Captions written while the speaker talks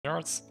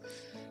cards?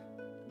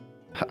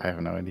 I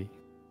have no idea.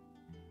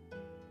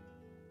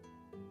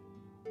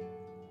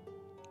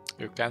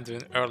 You can do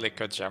an early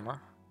cut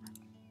jammer.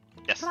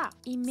 Yes. Right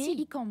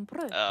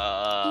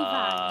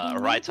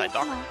side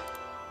dock.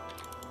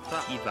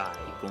 I vai,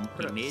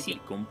 compra, sì,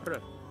 compra.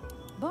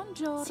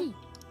 Buongiorno. Sì,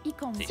 I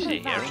compro.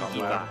 Sì, here I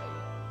somewhere. vai.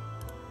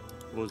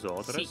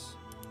 Vosotros?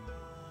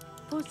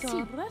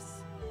 Vosotros.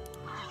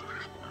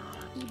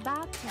 I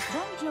baci.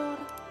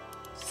 Buongiorno.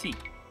 Sì.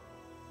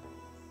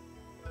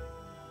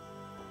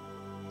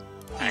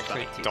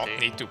 Actually, Ibati. don't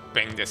need to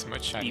ping this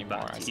much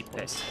anymore, I Ibati,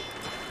 suppose.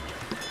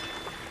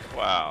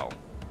 Wow.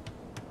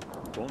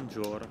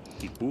 Buongiorno.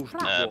 I boost.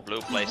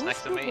 Blue place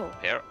next to me.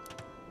 Here.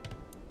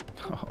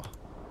 Oh,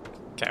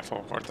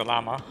 Careful for the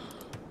llama. I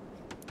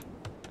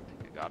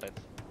think I got it.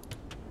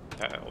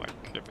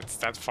 Like, if it's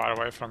that far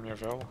away from your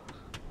ville.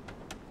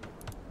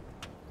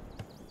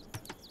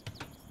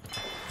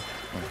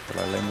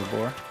 shall I lane the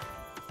boar?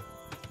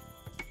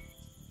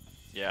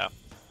 Yeah.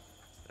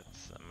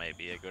 That's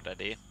maybe a good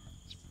idea.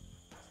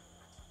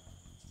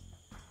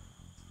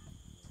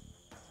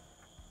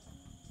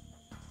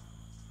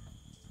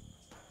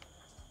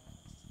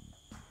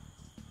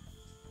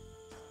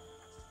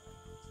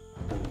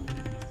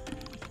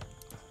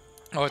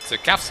 Oh, it's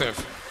a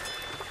Civ.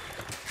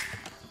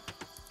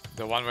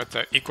 The one with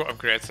the eco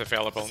upgrades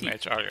available in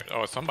HR.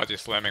 Oh,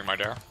 somebody's slamming my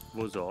door.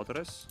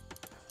 Vosotros?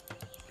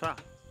 Ra.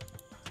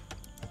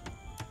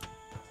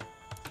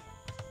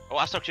 Oh,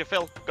 I struck you,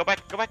 Phil. Go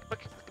back, go back,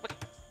 back, go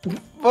back.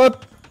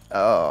 What?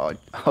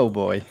 Oh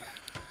boy.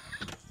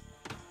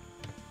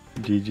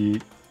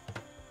 GG.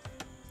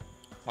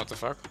 What the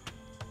fuck?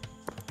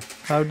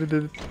 How did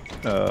it?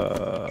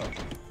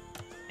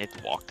 It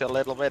walked a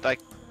little bit, I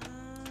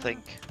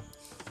think.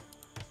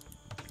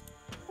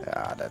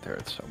 Yeah, that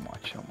hurts so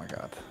much. Oh my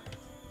god.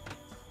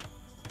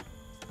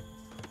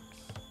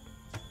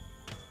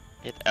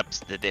 It ups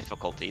the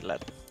difficulty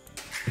level.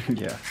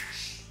 Yeah.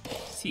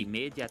 Sì,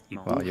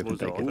 immediatamente. Well, you can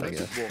take it, I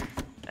guess.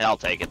 I'll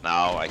take it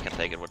now. I can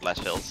take it with less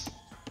fills.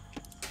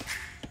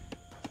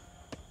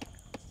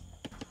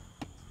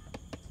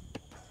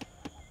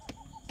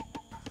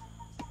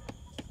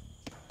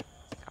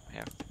 Come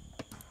here.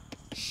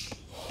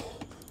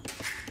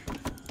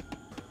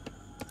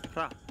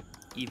 Ra.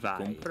 I vai.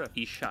 Compra.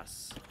 I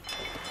chas.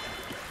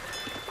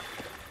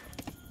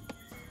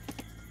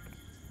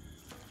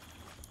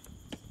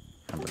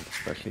 But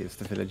especially it's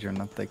the villager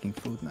not taking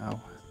food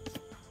now.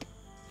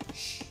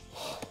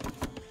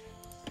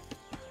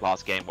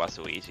 Last game was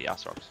so easy,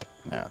 Astrox.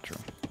 Yeah, true.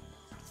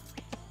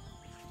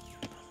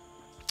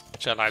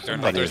 Shall I do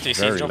Somebody another is DC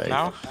very drop late.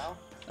 now?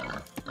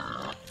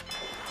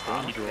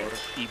 Buongiorno.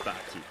 I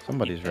baci.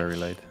 Somebody's very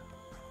late.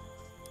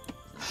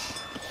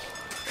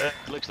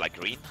 Looks like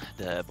green,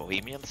 the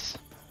Bohemians.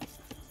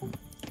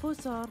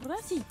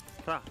 Vosotros. Sì.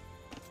 Ra.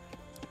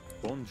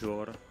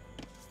 Buongiorno.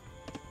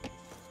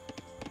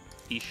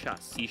 I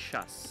chas. I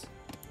chas.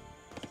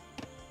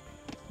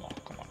 Oh,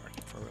 come on,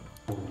 ready for it.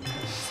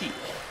 Sì.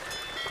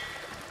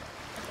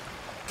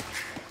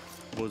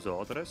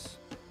 Vosotros?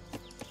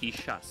 I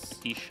chas.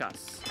 I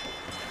chas.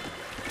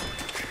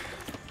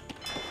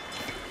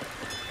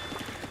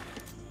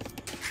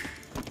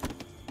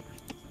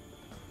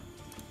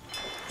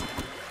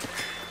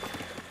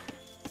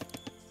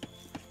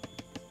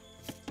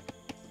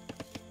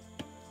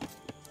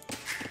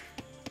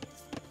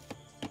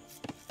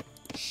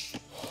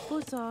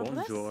 Vosotros.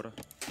 Buongiorno.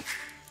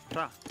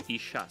 Ra. I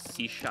chas.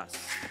 I chas.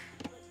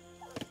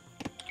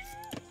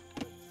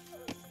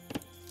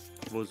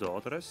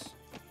 Vosotros?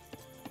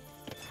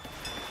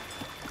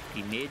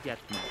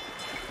 Imediatamente.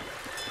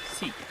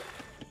 Sì.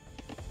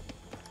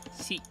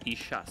 Sì, i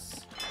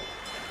chas.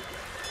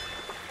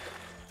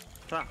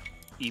 Ra.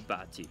 I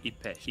baci. I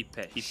pesh. I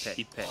pesh. I pesh.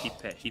 I pesh. I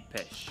pesh. I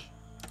pesh.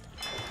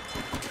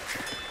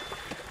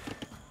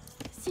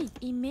 Sì,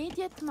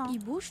 immédiatement. I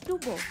bouge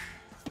tout beau.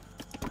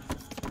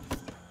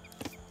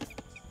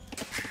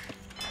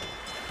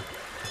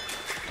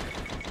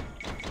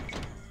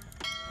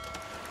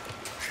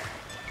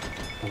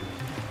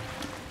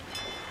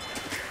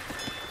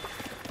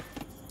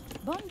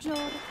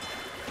 Buongiorno.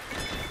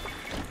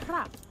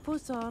 Ra.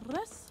 Vosotros.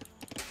 Ra.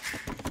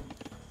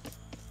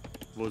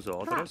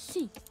 Vosotros?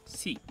 Sì.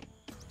 Sì.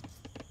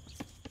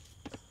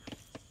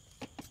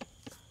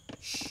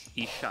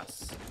 I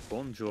chas.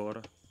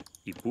 Buongiorno.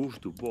 I bouge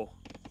du bois.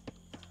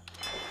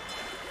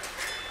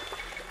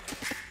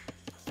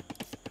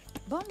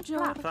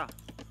 Buongiorno. Ra.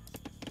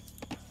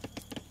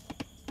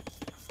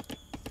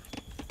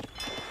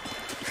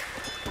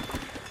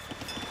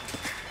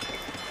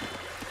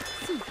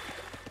 Sì.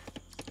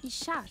 I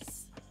chasse.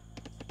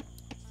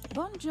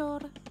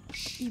 Buongiorno.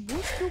 I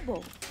bouge tout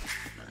beau.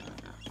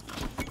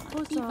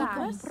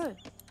 Vosotros.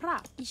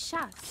 Ra. I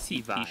chasse.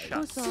 Si vai.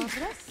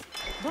 Vosotros.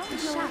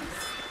 Buongiorno.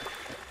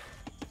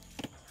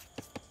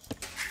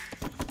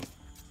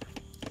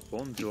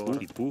 Buongiorno.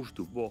 I bouge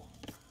du bois.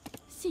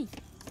 Sì.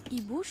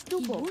 I bouge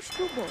tout beau.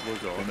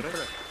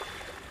 Vosotros?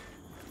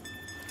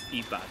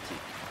 I baci.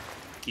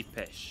 I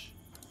pesh.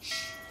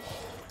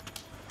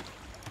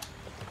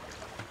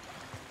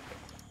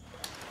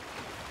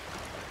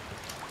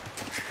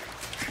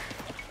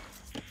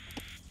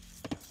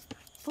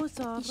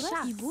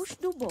 Fosorres, i bouche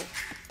du beau.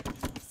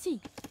 Si,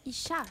 i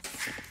chasse.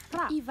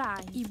 Fra, i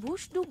vai, i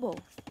bouche du beau.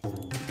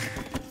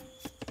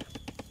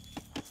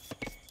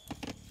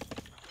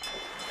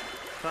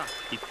 Fra,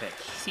 i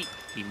pêche. Si,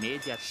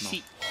 immédiatement.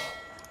 Si.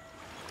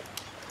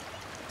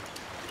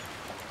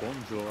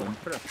 Bonjour.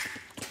 Compre.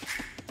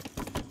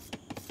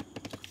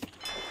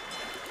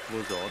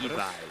 Vos ordres. I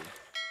vai.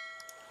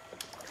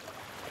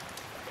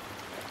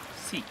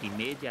 Si,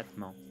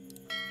 immédiatement.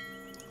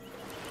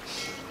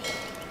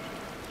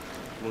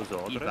 Vos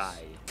ordres. I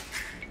vai.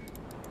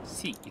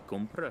 Si, i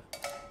compre.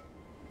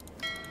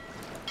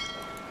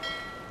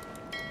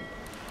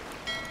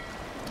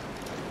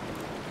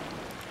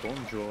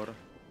 Bonjour.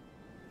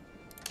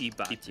 I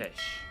batti. I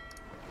pêche.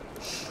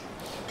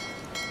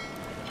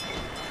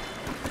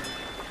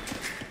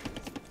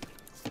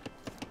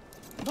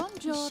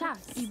 Bonjour.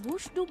 Chasse. I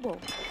bouche du beau.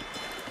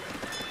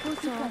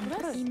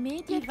 Fosorres,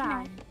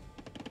 immédiatement.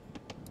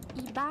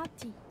 I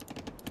batti.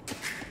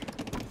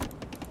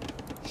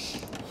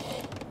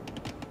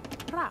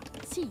 Fra,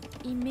 si,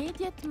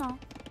 immédiatement.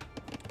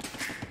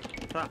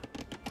 Fra.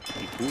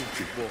 I bouche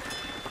du beau.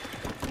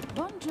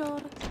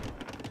 Bonjour.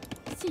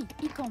 Si,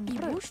 i compre. I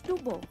bouche du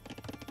beau.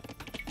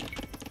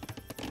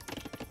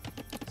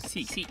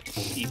 Si, si,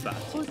 i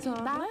batti.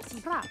 Fosorres,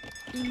 fra,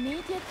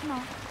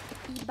 immédiatement.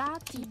 I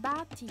batti,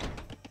 batti.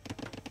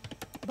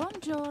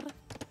 Bonjour.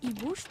 I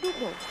bouche du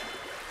beau.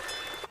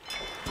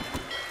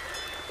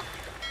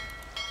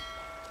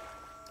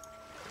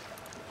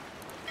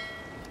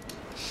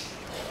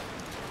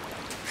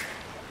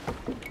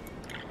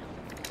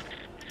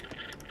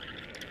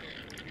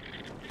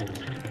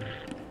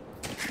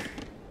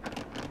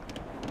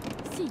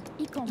 Si,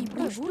 i compre.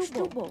 I bouche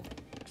du beau.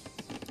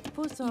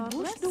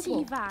 Fosorres,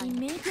 si, va,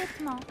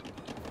 immédiatement.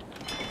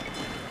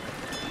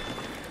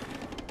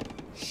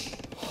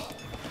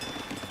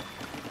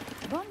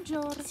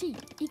 Bonjour. Si,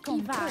 i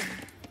compre.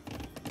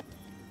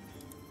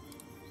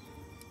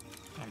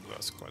 And blue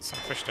has quite some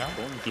fish down.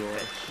 Bonjour.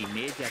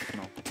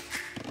 Immédiatement.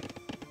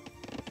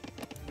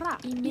 Fra,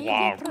 Wow,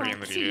 immédiatement. green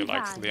really Si,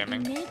 likes va,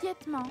 Liaming.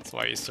 immédiatement. That's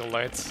why he's so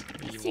late.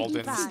 He Si, walled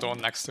in vai.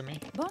 stone next to me.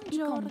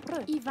 Bonjour.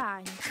 I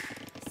vai.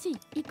 Si,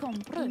 i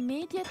compre.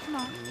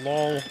 Immédiatement.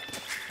 Lol.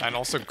 And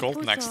also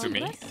gold next to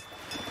me.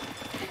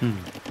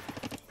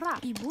 Fra,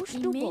 i bouche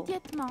du beau.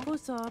 Immédiatement.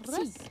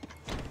 Fosorres.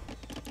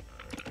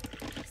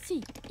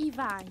 Si, i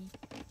vai.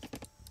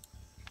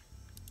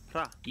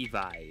 Fra, i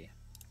vai.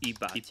 I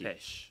batti. I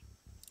pêche.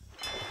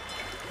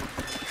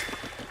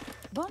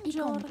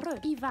 Bonjour.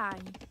 I vai.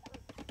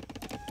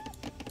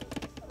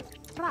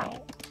 Fra,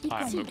 i I'm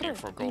compre. looking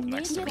for gold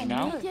next to me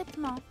now.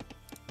 Immédiatement.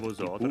 Vos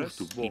ordres.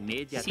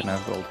 Immédiatement. Can I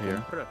have gold here?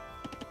 Compre.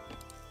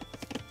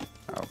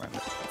 Oh man.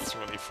 It's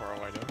really far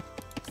away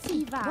though.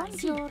 Si, vai.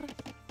 Bonjour.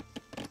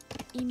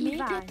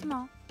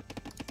 Immédiatement.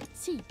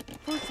 Si,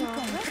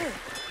 fosorres.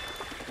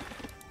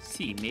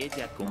 Si,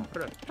 immédiat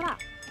compre. Fra,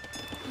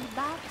 i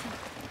batti.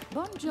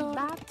 Bonjour. I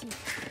batti.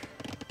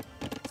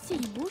 Si,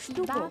 i bouche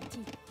du beau.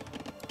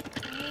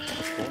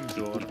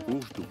 Bonjour. I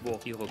bouche du beau.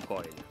 I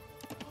recoil.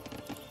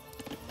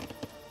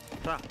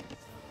 Fra.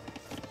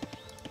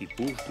 I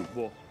bouche du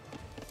beau.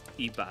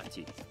 I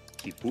batti.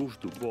 I bouche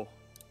du beau.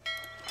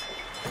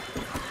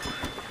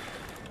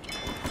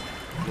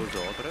 Vos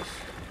ordres.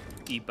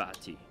 I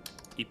batti.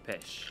 I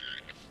pêche.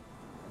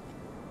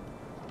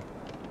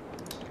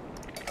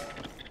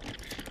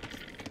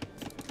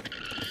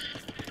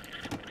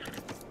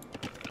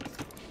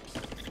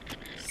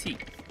 Si.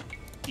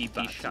 I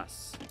batti. I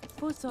chasse.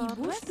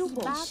 Fosorres. Du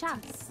beau.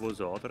 Chasse. Vos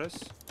ordres.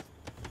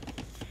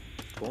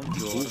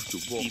 Bonjour. Du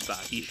beau. I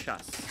batti. I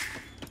chasse.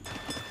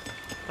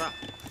 Fra.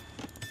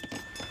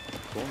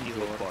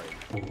 Bonjour.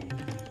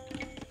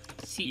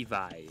 Si. I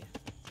vai.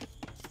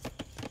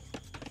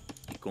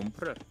 I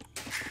compre.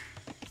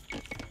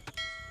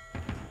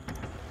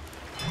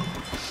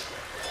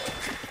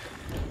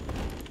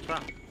 Fra.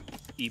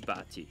 I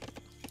batti.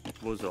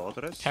 Vos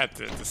ordres. Yeah,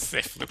 the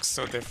safe looks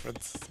so different.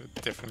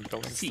 Different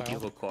building Si. I style.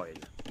 recoil.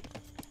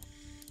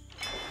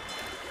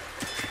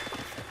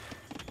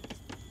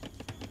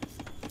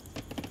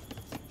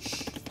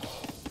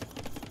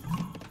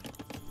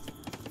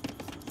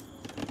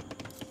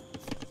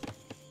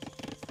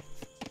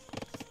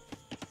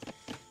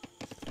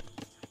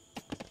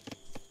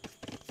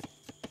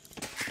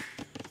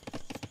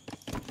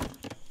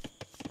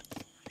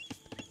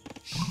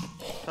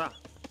 Fra.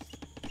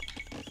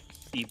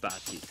 I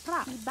batti.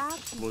 Fra, i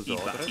batti. Vos I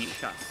ordres. batti. I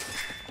chasse.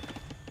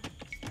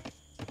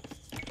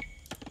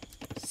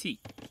 Si.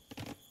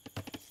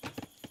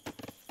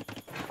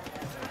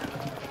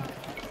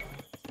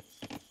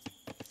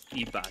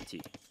 I batti.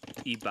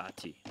 I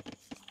batti.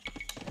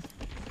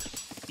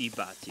 I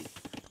batti.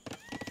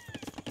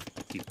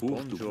 I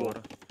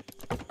bonjour.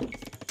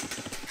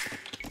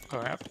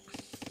 Oh, yep.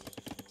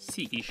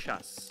 Si. I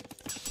chasse.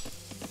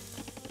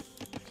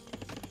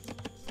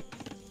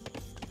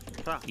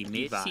 Fra.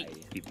 I vai.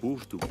 I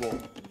bouche du beau.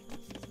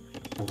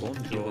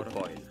 Bonjour. I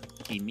recoil.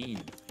 I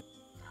mine.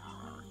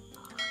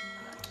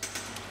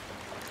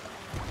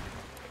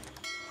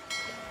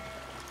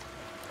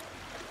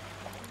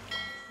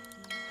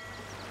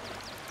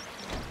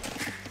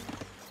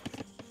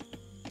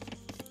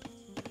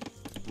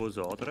 Vos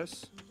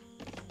ordres?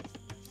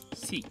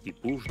 Si, il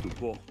bouge du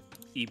bois.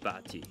 I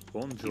bâti.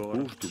 Bonjour.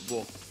 Il bouge du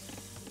bois.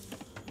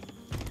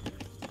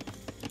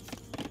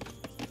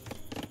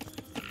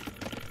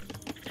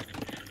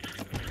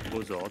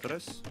 Vos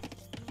ordres?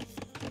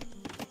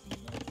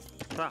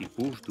 Tra. Il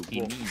bouge du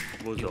bois.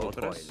 Vos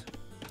ordres?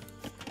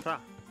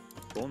 Tra.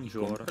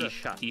 Bonjour.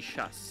 I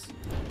chasse.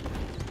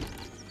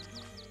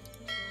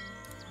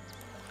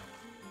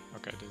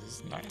 Okay, this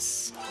is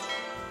nice.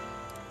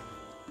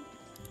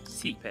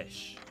 Si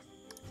pêche.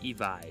 I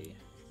vai.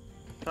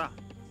 Tra.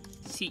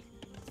 Si.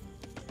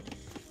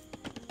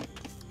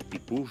 Il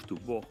bouge du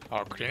bois.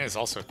 Oh, green is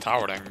also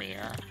towering me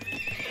here.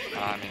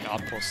 I mean,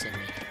 outposting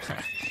me.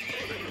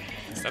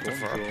 Is that the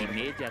verb?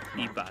 Immediate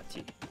I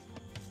bâti.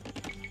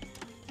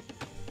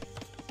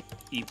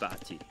 I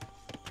bâti.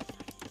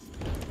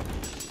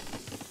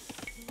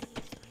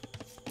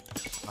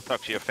 I'll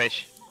talk to your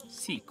fish.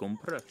 Si,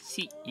 compre.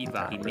 Si, I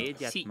va.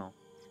 Immédiatement.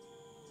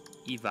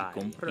 I va.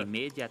 Compre.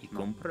 Immédiatement.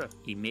 Compre.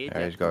 Yeah,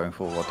 Immédiatement. he's going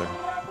full water.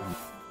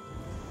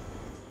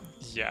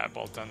 Yeah,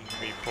 but then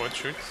we both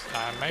shoot.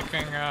 I'm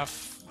making a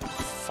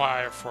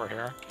fire for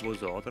here.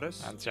 Vos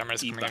ordres? And Jammer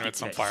is I coming in with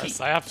some bâti. fires.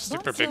 Si. I have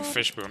super big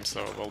fish boom,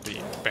 so it will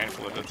be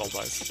painful if it all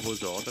dies.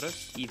 Vos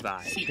ordres? I va.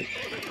 Si.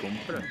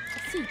 Compre.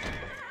 Si.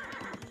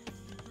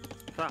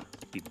 Tra.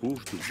 Il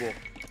bouge du bois.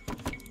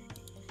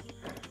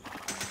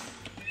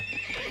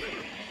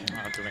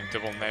 Doing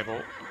double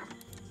naval.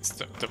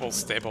 Double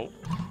stable.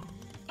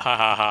 Ha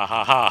ha ha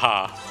ha ha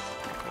ha.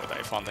 Good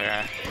dive on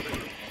there.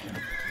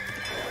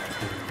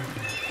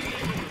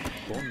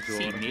 Bonjour.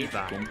 Si, I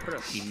va. Compre.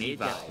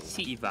 Immédiat.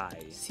 Si, I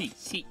vai. Si,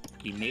 si.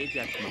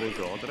 Immédiatement. Vos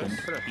ordres?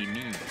 Compre. I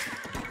mi.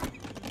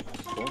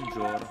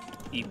 Bonjour.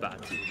 I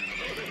bâti.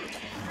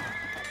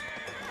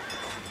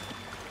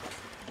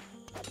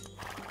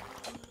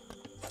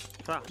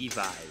 Tra. I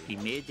vai.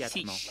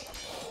 Immédiatement. Si.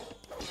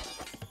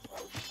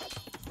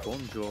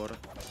 Bonjour.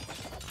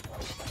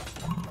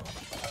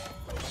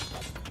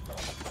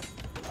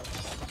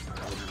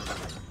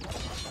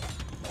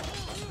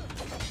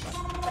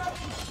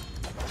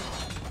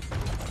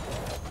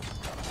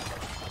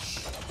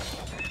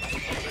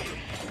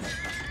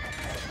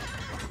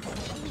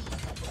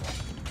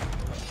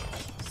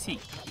 Si,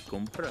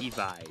 compre. I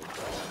vai.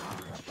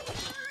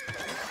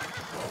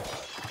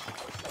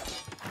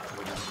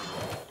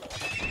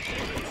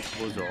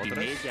 Vos ordres?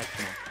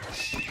 Immédiatement.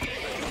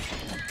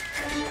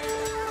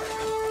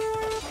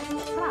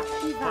 Tra.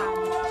 I vai.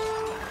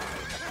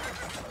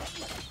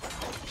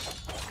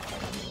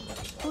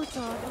 Vos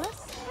ordres?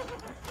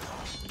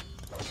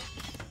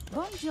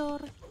 Bonjour.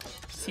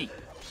 Si.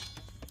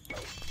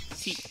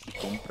 Si,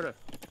 compre.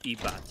 I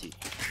bâti.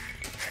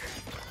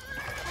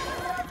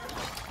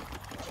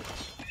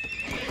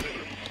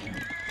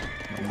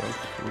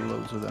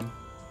 Loads of them.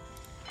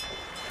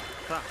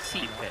 Tra. Si,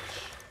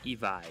 pêche. I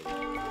vai.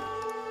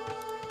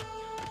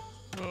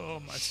 Oh,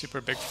 my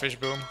super big fish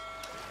boom.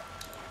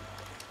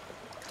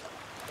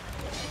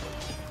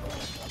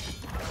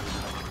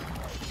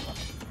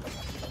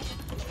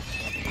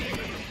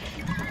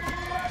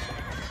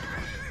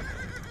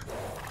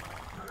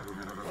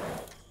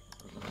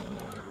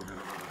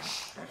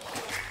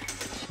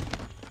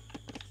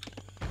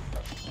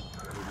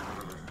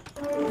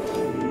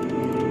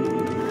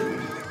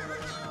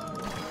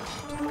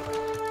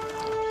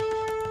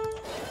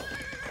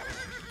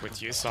 Could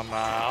use some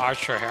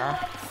archer here.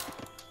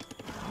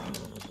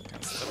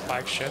 Against the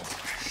bike shit.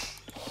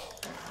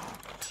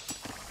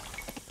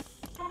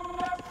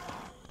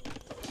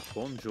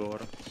 Bonjour.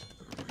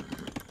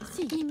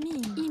 Si.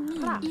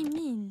 Imin. Tra.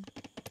 Imin.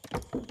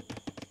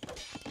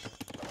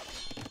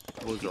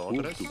 Vos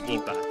ordres? I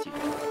bâti.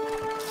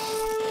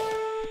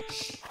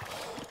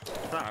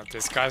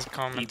 This guy's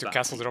coming to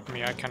castle drop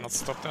me. I cannot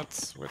stop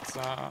that with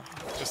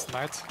just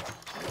knight.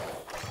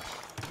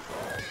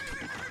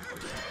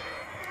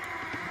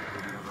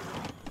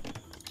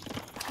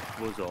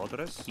 Vos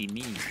ordres? I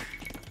mi.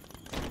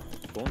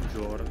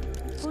 Bonjour.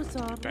 Vos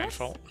ordres?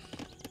 Painful.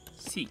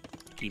 Si,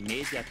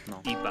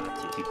 immédiatement. I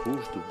bâti. Il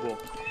bouge du bois.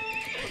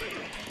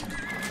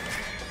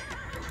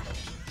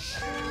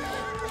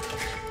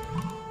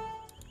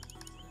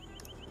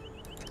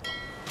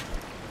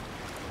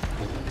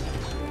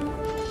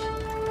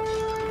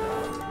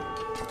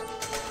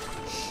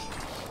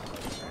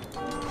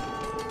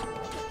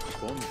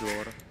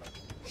 Bonjour.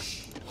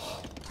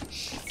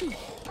 Si.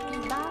 I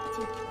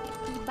batti.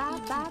 I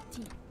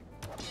batti.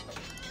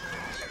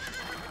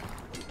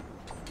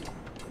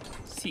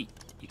 Si,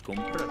 I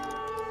compre.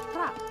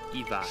 Tra.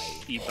 I vai.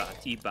 I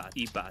batti. I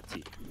batti. I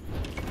batti.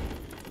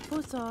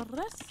 Vos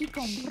ordres? I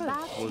compre.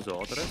 Vos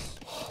ordres?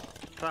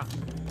 Tra.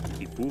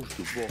 Il bouge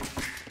du bois.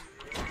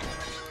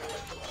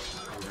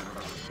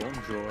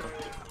 Bonjour.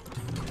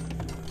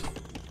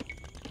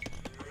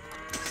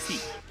 Si.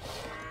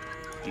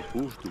 Il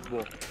bouge du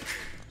bois.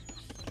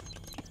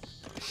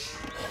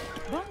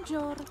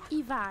 Bonjour.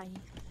 I vai.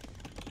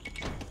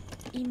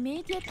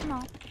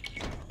 Immédiatement.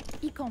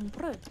 I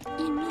compre.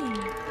 I min.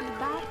 I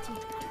batti.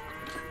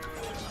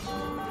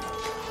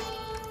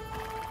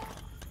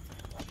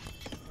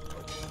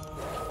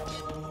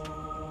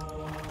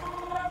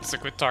 That's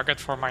a good target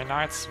for my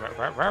knights.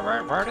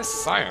 Where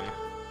is Zion?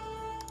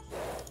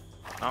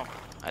 Oh,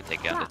 I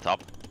take it on the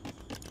top.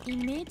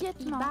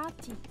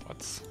 Immédiatement.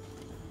 What?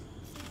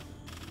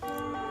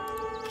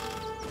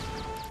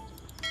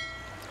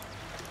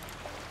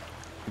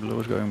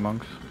 Blue is going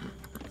monks.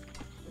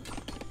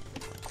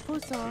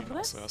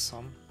 Posaurus. So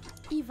some.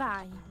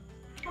 Ivai.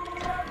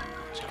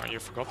 Oh, you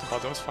forgot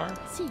about those fire?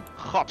 Si.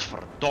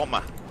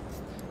 Godverdomme.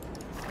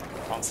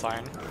 One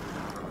sign.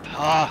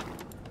 Ah,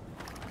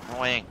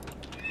 annoying.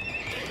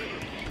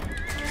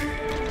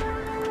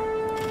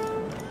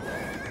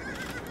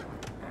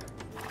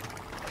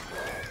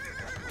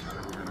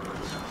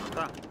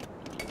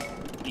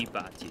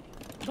 Ibati.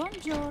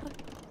 Bonjour.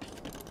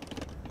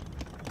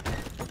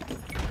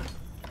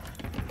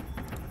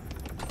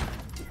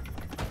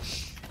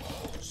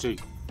 Sì.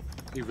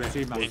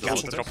 The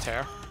castle dropped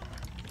here.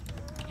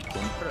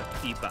 Compra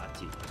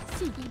Ibati.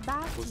 Si.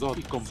 Ibati.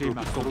 Pozor, compru.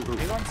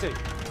 Evanse.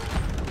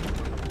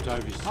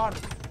 Jarvis.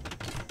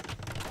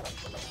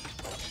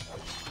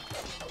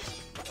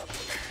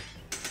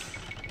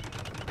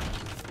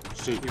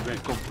 Sì,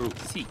 compru.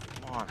 Si.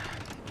 Come on.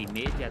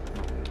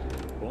 Immédiatement.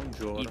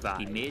 Bonjour. Iba.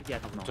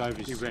 Immédiatement.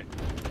 Jarvis.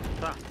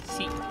 Tra.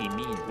 Si.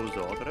 Imin.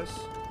 Vosotros.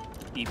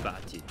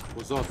 Ibati.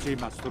 Pozor, sì,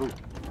 mastru.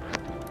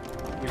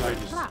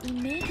 Jarvis. Tra.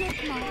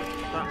 Immédiatement.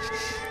 Tra.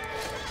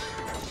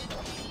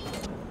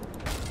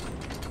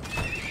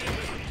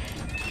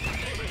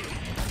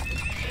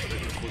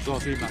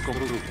 Pozor, sì,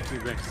 compru.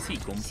 Si.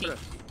 Compra.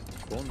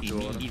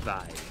 Bonjour.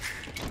 Ivai.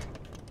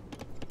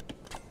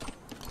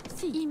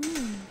 Si.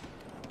 Imin.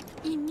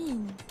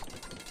 Imin.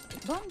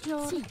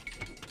 Bonjour. Si.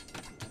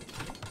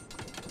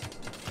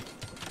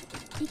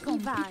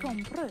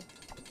 Ivai.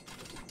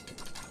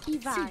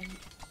 Ivai.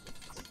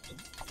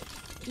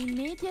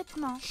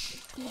 Immédiatement.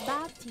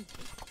 Ibati.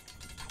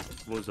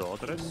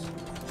 Vosotros.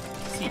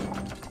 Si.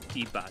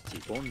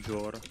 Ibati.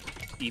 Bonjour.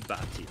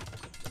 Ibati.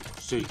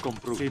 Sì,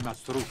 compru. Sì,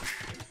 mastru.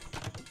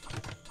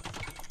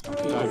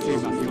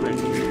 Jarvis,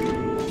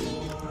 mastru.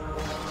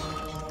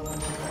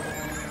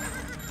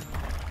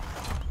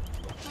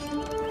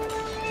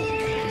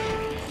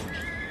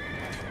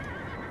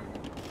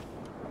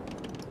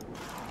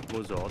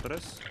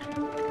 Vosotros.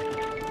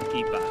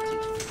 Ibati.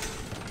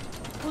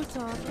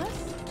 Vosotros.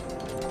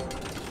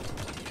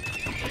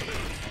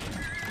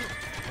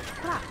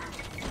 Tra.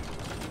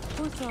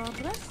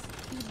 Vosotros.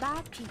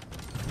 Ibati.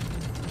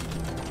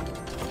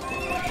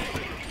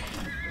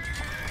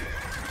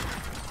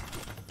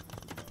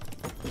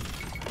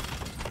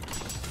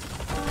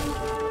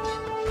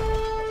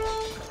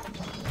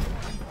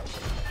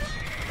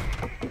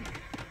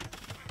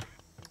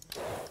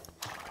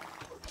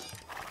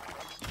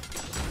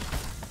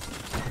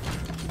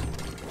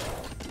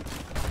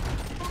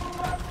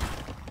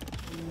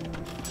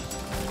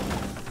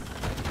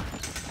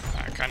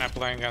 Kinda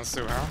playing against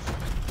you, huh?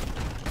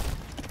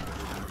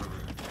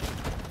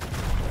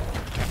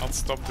 Cannot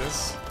stop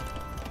this.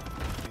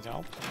 Need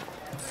help?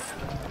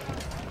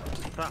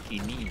 Tra.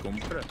 Imin.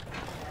 Compra.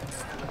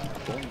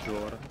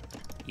 Bonjour.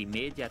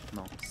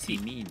 Immédiatement.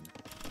 Simin.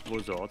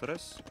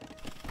 Vosotros.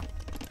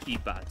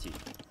 Ibati.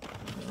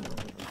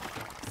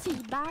 Si.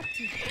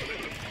 Ibati.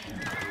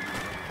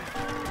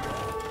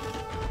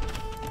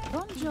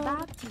 Bonjour.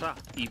 Ibati. Tra.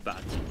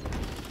 Ibati.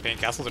 Pink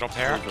castle dropped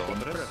here.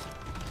 Vosotros.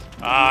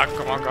 Ah,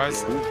 come on,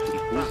 guys.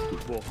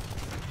 Bo.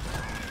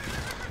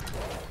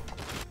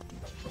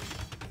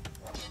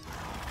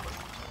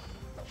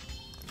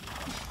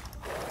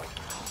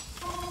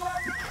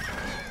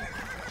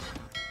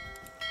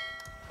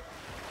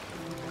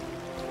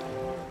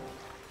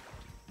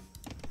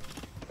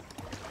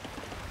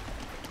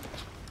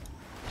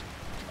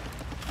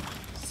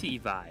 Si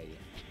vai.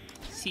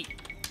 Si.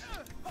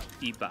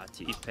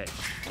 Ibati. Ipe.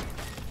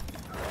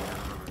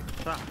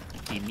 Tra.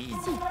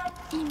 Imin. Si.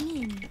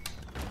 Imin.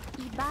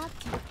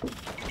 Ibati.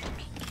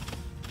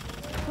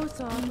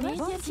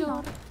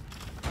 Immédiatement.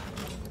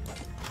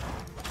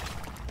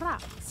 Tra.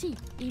 Si.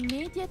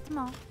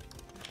 Immédiatement.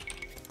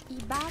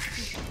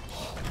 Ibati.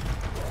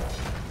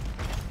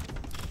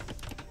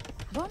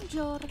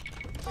 Bonjour.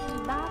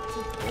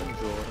 Ibati.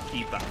 Bonjour.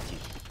 Ibati.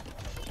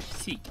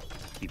 Si.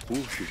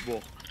 Ipuxo.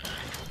 Bo.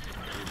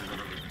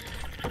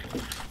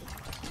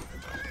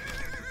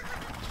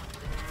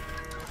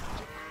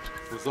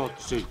 Pozor,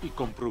 sì,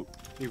 compru.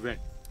 Iven.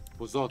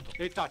 Pozor.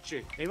 E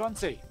tace.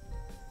 Evanse.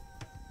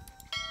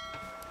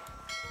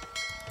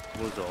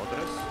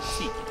 Vosotros.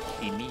 Si.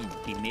 Imin.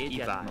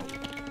 Immédiatement.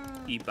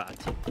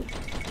 Ibati.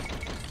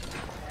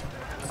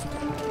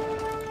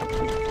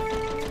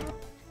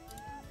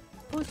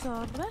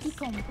 Vosotros.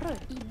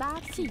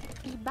 Ibati.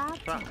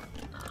 Ibati. Tra.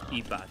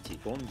 Ibati.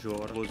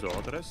 Bonjour.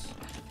 Vosotros.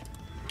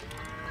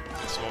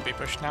 This will be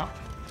pushed now.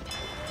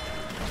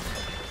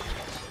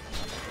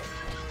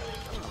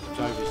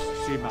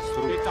 Jarvis, sì,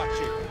 mastru. E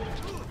tace.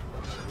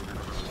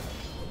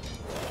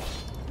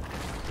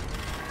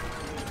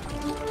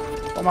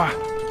 Toma!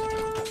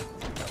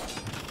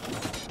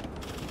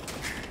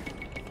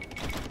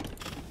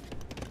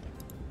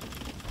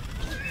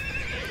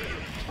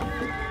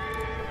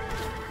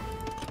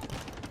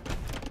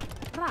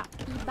 Tra.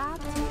 Ibati.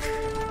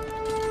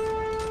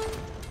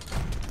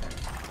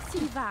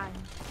 I vai.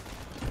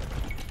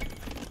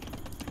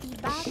 I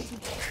batti.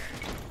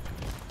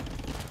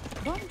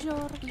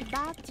 Buongiorno. I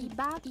batti. I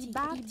batti. I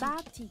batti. I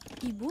batti.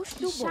 I bush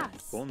du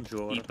chasse.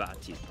 Buongiorno. I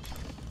batti.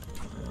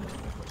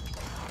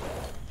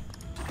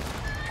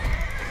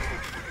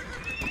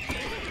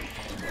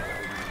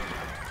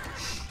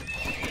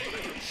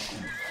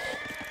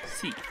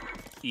 Sì.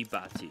 I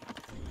batti.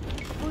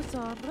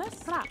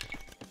 Osorres. Fra.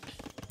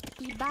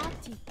 I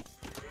batti.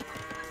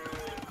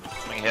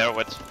 Coming here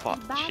with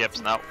ships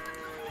now.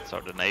 So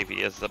the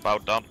navy is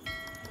about done.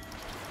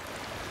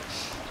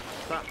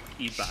 Fra.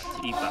 I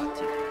batti. I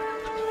batti.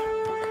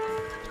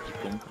 I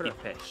compra. I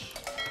pesce.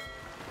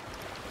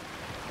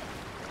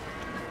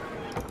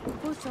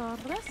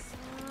 Osorres.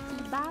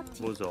 I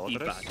batti. Vosotros. I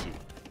batti.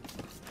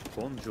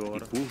 Buongiorno.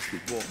 I push du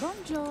bois.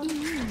 Buongiorno. I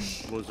min.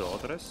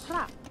 Vosotros.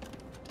 Fra.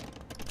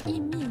 I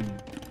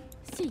min.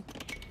 Sì.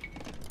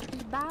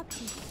 I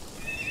batti.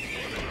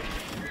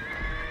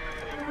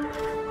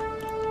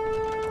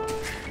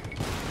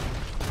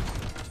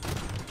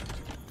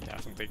 Yeah,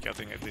 I think they're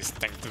getting a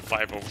distinctive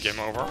vibe of game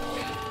over.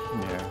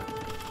 Yeah.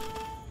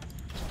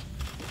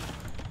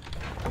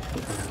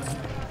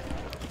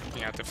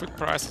 Looking at the food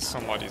prices,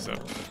 somebody's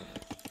up.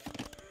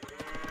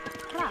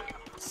 Fra.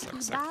 That's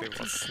exactly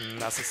what's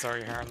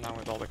necessary here now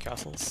with all the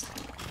castles.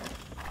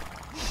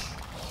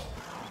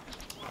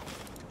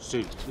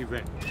 Sì, i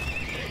ven.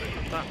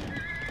 Fra.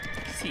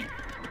 Sì.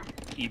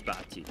 I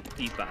batti.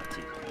 I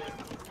batti.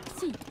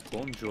 Sì.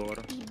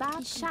 Buongiorno. I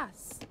batti. I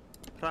chasse.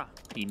 Fra.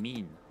 I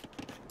min.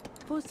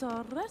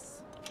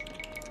 Osorres.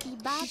 I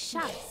batti. I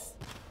chasse.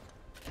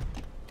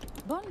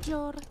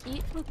 Buongiorno.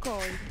 I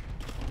recoil.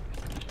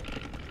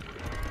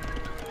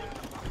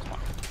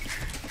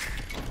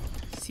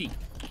 Sì.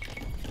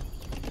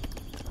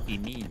 I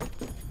min.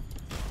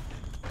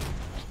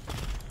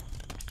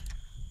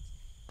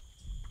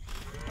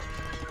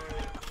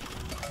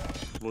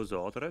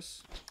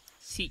 Vosotros?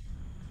 Sì.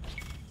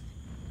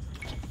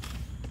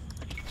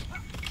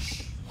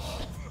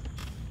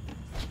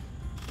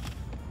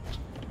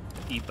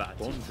 I batti.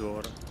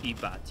 Buongiorno. I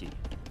batti.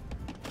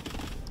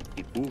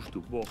 I push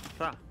du bois.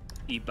 Fra.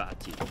 I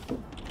batti.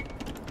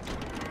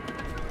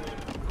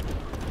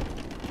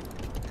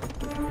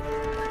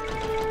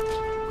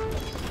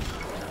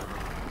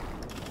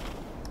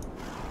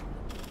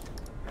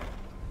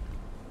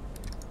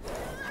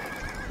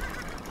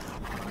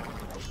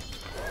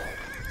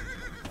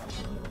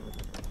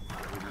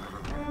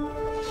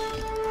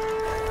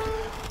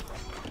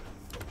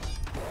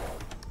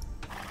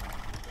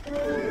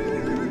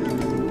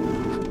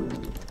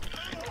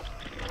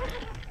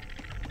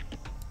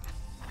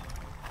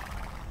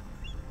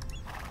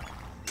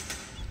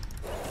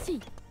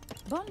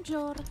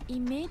 Buongiorno.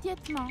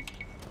 Immédiatement.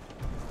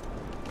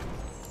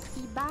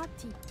 I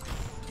batti.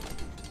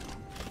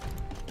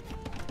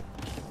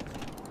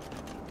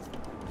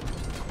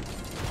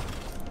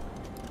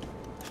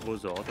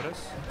 Vosotros?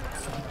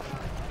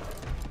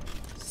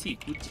 Sì,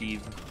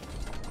 cultivo.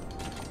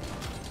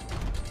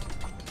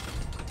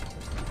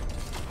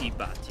 I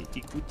batti,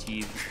 i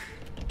cultivo.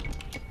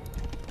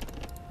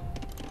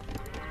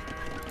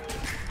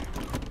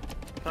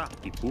 Fra,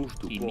 i push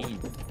du bois.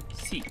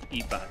 Sì,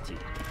 i batti.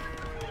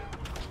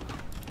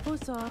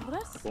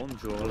 Osorres.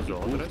 Buongiorno.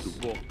 Vosotros?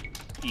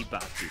 I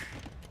batti.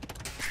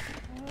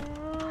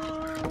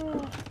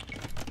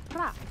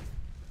 Fra.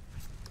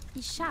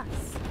 I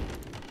chasse.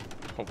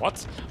 Oh,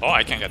 what? Oh,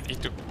 I can get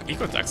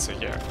eco tax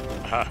here.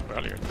 Ah,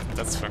 earlier.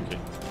 That's funky.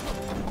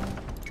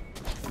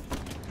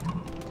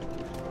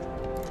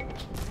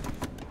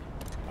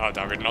 Oh,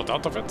 now we're not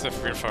out of it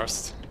if we're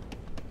first.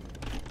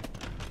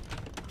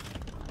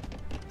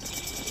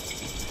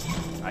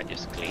 I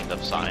just cleaned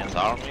up Science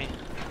Army.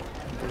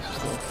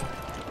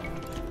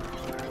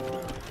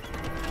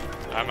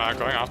 I'm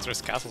going after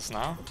his castles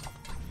now.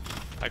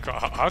 Like,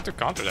 how to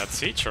counter that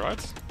siege,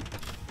 right?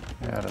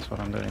 Yeah, that's what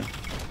I'm doing.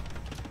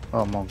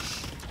 Oh,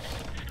 monks.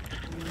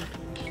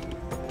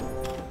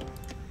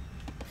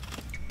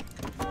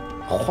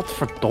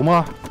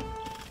 Godverdomme!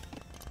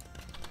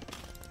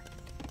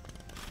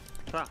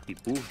 Fra, i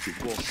push du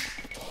bois.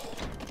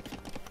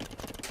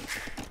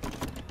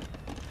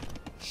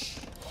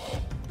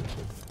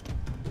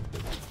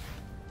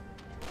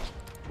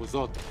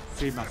 Vosotros,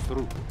 sì,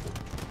 mastru.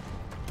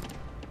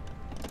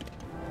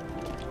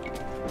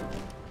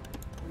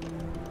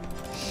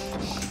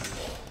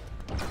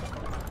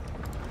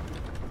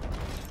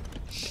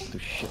 Oh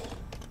shit.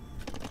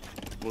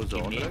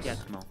 Vosotros?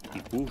 Immédiatement.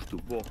 I push du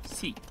bois.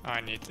 Sì.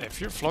 I need...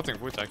 If you're floating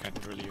wood, I can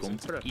really use it.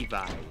 Compra. I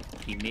vai.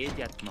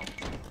 Immediatement.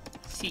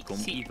 Sì,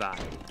 sì. I vai.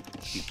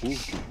 I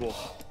push du bois.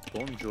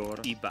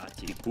 Buongiorno. I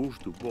batti. I push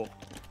du bois.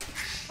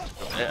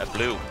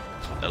 Blue.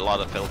 A lot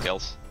of fill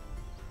kills.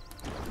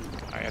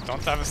 I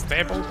don't have a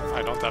stable,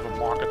 I don't have a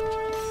market.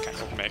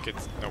 Cannot make it.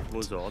 No.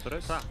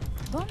 Vosotros? Fra.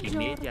 Buongiorno.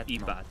 Immediatement. I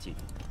batti.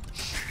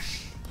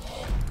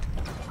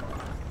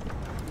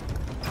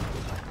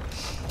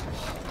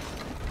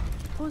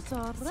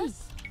 Osorres.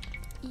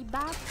 I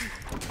batti.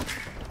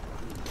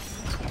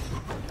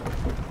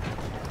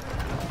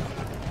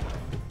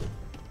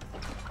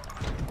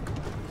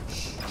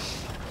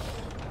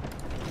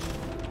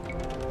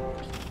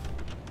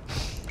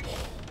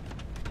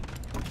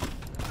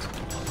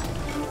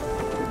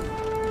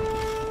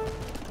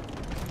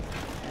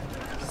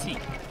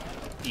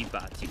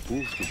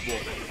 custo bom.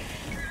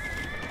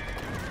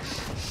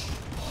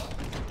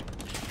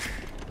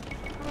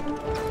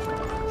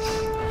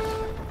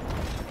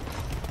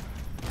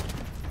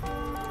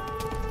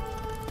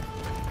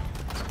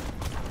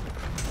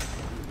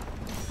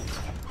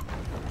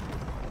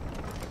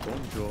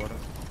 Buongiorno.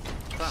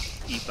 Fa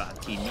i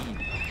battini.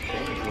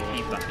 Buongiorno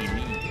i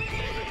battini.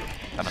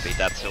 Gonna be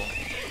dead soon.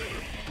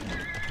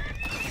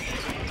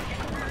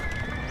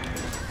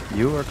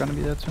 You are gonna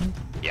be dead soon?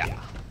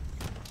 Yeah.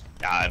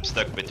 Yeah, I'm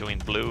stuck between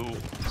blue,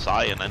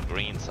 cyan, and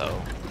green,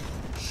 so.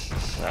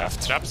 I have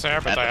traps there,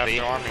 but I have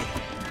no army.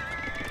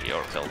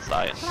 You're killed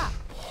cyan. Fra.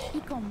 I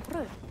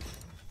compro.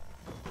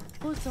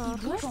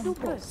 Pozorros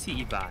dubo.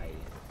 Si vai.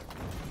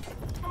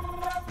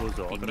 Vos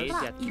Fra. I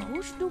imediatamente.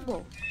 bush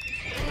dubo.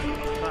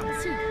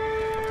 Si.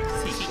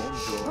 Si,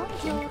 buongiorno.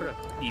 Compra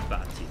i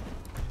batti.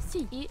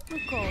 Si. I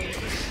recall.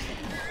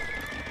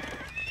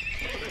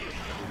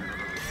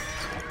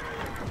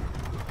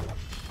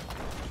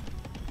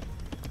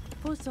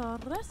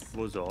 Pozorros.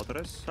 Vos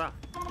outras, fa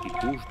i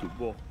custo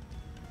bom.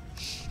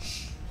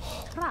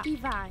 Fra. I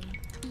vai.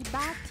 I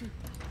bati.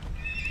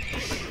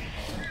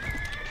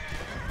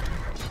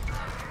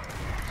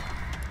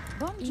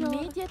 Buongiorno.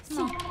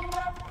 Immediately.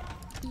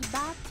 I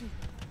bati.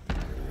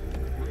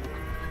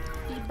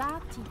 I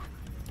bati.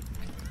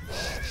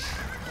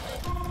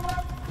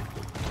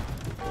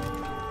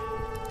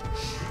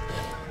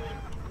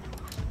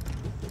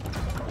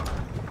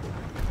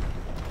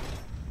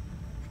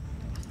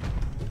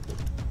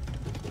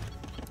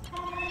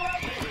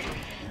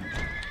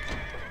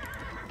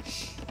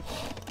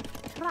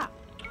 Fra.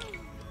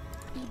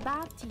 I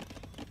bati.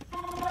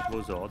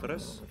 Vos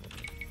outras,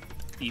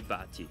 i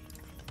batti.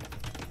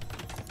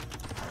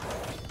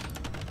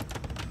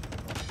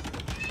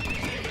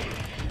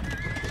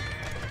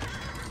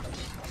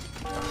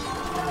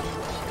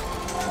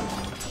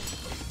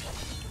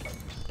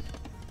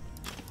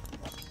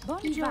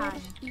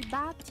 Buongiorno. I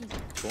bati.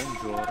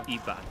 Buongiorno i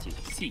batti.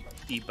 Si,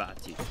 i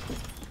batti.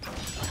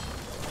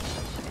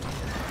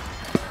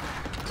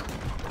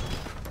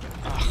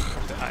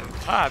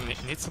 I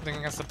need something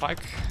against the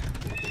pike.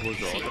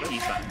 Vos outras, i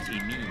batti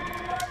mi.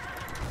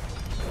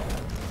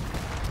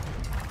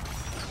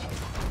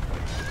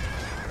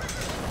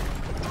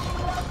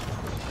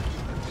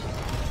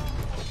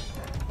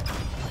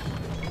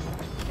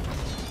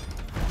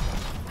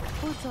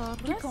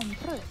 Pozorros. I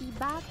compro. I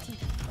bati.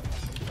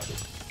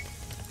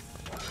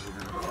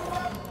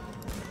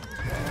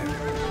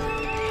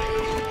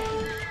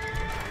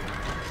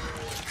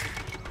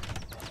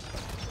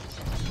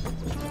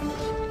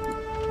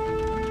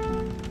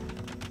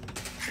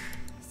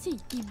 Si.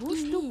 I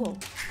bush dubo.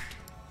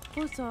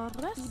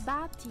 Pozorros. I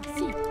bati.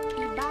 Si.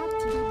 I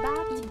bati. I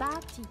bati. I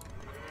bati.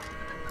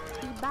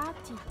 I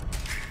bati.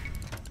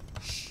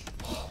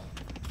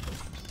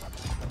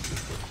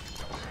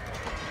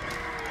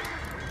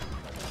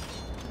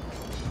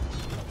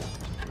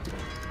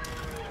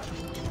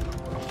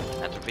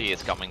 Entropy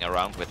is coming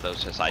around with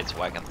those sides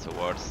wagon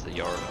towards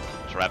your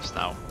traps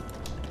now.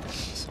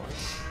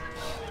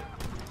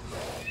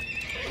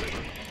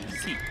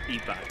 Si, i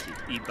batti,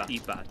 i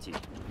batti.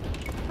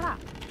 Fra.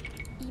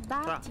 I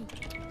bati.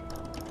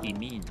 I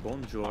min,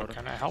 buongiorno.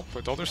 Can I help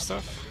with other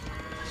stuff?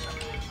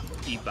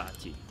 I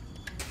batti.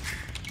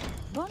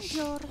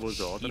 Buongiorno. Vos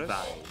outras, i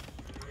vai.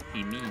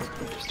 I min.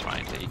 Just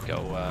trying to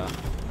eco.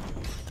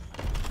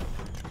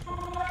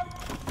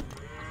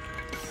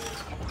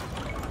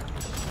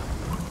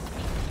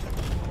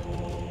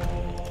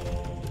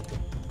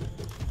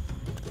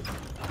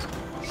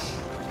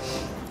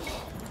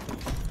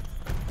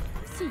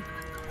 Si.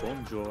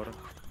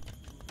 Buongiorno.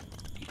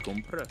 I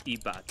compra i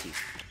batti.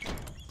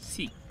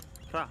 Si,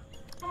 fra.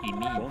 I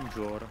min.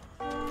 Buongiorno.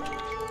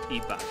 I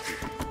batti.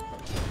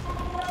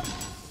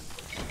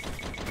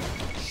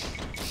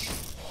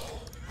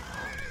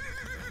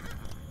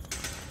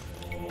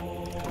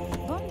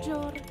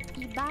 Buongiorno.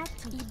 I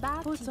bati. I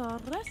bati.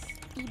 Pozorros.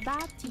 I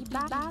bati. I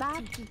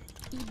bati.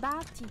 I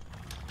bati.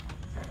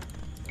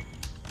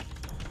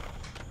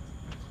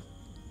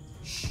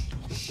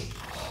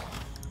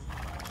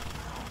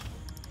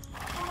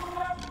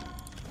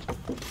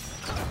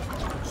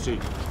 Sì.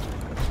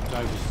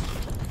 Davis.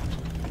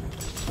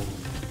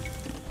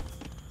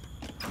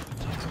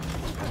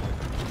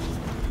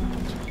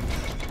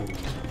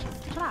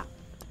 Fra.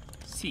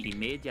 Si,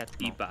 immediat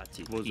i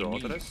batti. Vos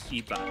outras,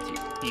 i batti.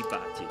 I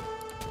batti.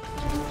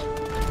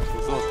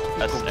 Vosotros.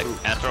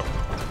 That's Antro.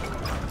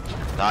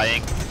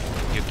 Dying.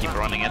 You keep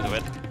running into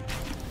it.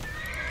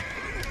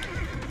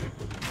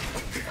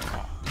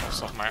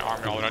 Most of my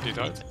army already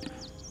died.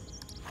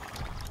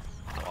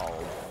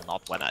 Well,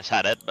 not when I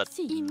said it, but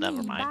Si.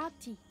 never I mind.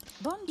 bati.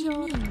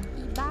 Buongiorno.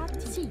 I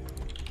bati. Si.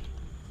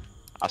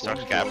 I'll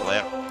start careful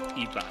here.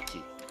 I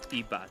batti.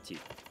 I batti.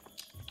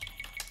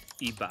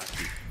 I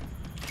batti.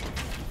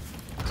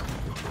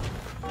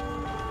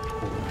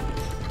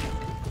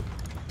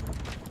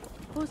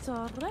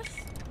 Pozorros.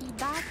 I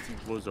bati.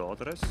 Vos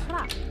outras,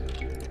 Fra.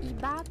 I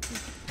bati.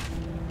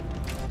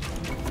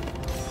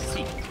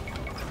 si.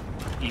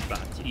 I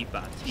batti, i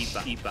batti, i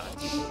batti, i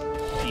batti.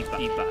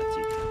 I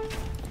batti.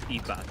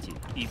 Ibati,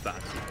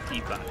 Ibati,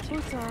 Ibati.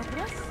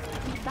 Vosotros,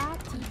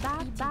 Ibati,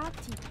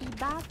 Ibati,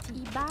 Ibati,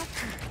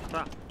 Ibati.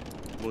 Ra.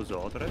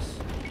 Vosotros.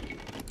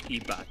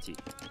 Ibati.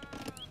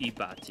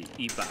 Ibati,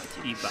 Ibati,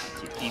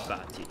 Ibati,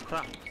 Ibati.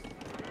 Ra.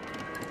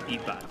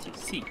 Ibati,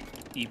 sì.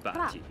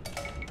 Ibati.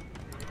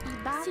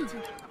 Ibati.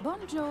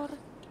 Buongiorno.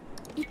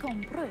 I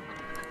compre.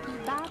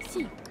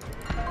 Ibati.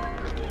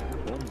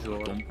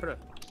 Buongiorno. Compre.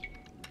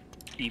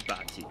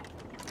 Ibati.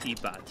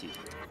 Ibati.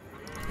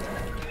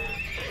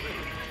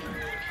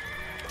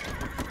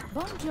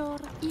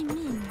 Buongiorno. I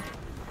min.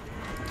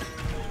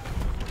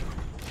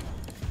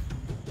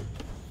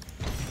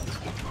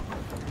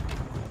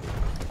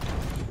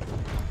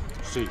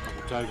 Sì,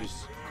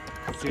 Travis.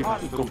 Sì,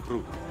 i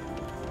compru.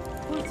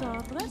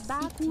 Vosotros,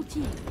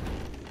 Ibati.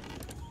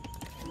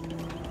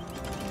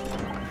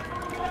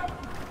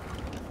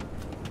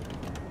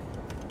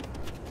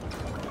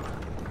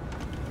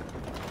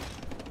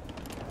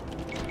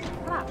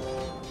 Ra.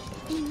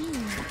 I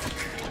min.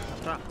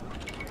 Ra.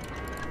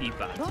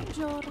 Ibati.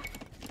 Buongiorno.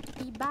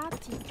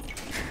 Ibati.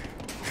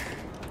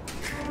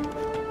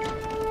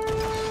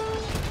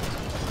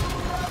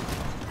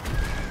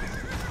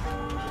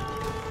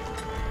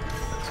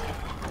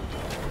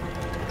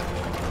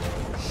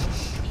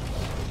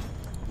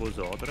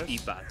 Vosotros.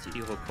 Ibati.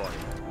 Iroquois.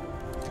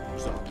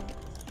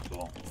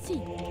 Sì.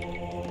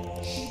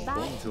 Ibati.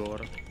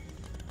 Buongiorno.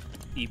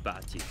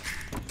 Ibati.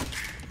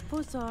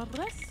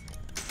 Vosotros.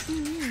 I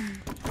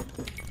min.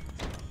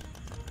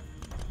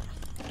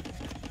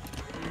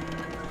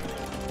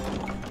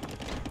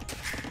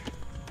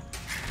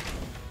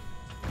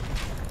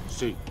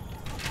 Sì.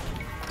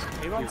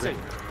 Ivan,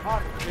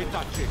 e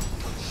tacci.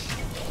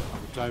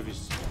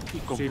 Travis,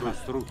 i compru. Sì,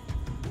 mastru.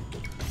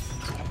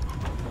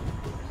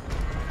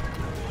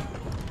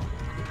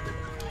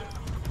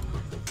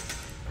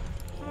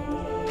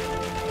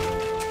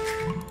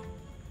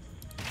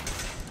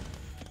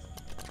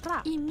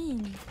 Ra. I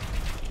min.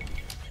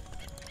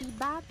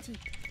 Ibati.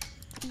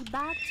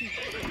 Ibati.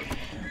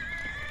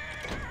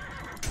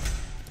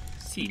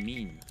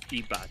 Simin.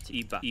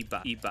 Ibati.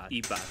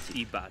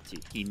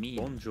 Ibati. Imin.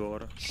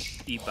 Buongiorno.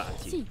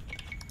 Ibati. Sì.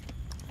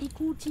 I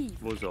cultivi.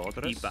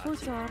 Vosotros. Ibati.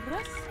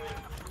 Vosotros.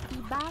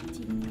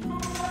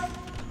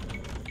 Ibati.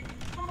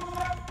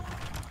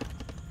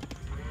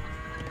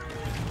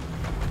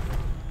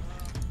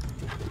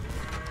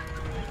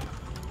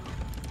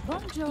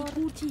 Buongiorno. I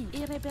cultivi.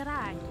 I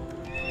reperai.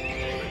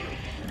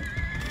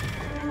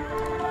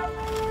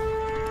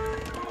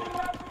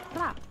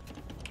 Ra.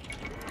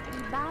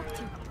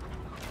 Ibati.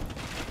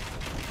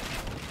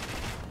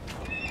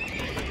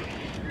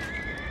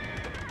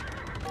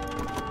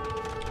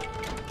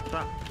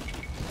 Ra.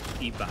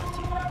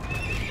 Ibati.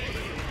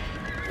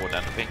 Wood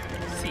anything?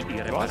 Sì,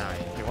 What? reparai.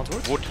 You want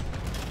wood? Wood.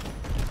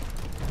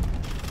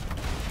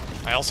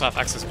 I also have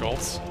access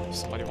golds, if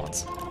somebody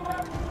wants.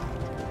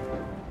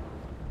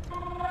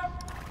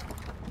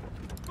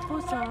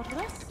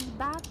 Vosotros.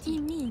 Ibati. I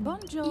min.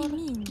 Buongiorno. I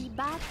min.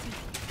 Ibati.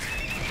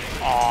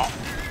 Oh.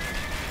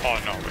 Oh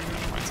no, wait,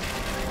 never mind.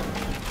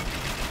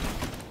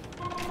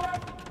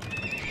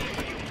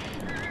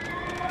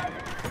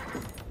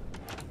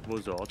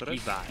 Vosotros.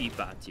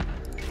 Ibati.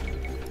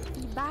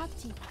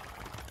 Ibati.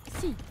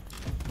 Sì.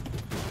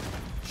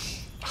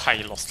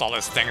 He lost all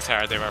his things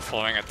here, they were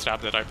following a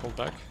trap that I pulled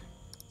back.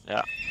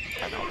 Yeah,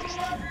 I noticed.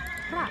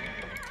 Ra.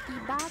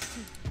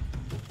 Ibati.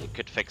 You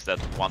could fix that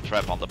one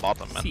trap on the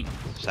bottom and Sì.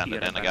 send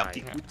it in again.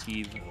 Reparai.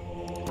 Cultivi.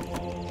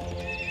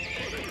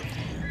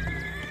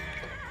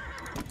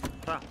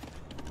 Ra.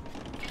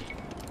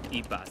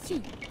 Ibati.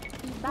 Sì.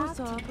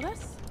 Ibati. Vosotros.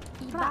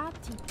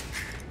 Ibati.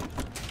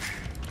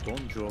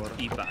 Buongiorno.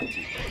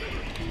 Ibati.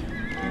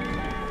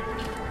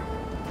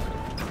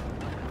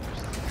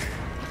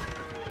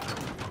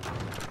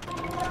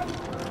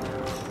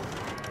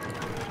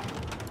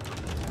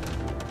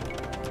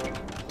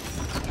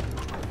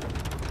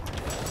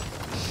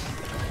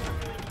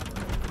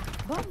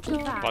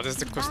 Buongiorno. What is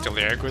the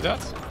Custelier good at?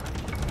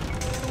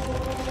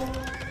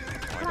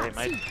 Are they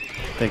made?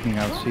 Taking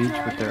out siege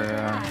with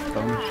their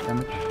bonus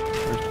damage.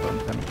 First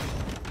bonus damage.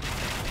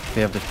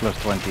 They have this plus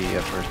 20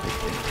 first hit.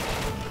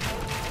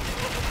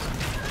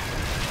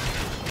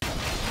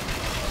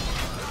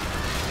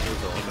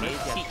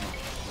 Sì.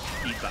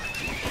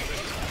 Ibati.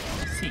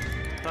 Sì.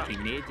 Ra.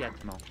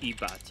 Immediatement.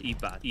 Ibati.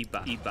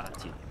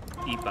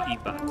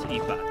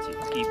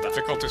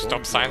 Difficult to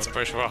stop science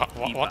push.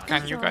 What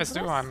can you guys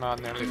do? I'm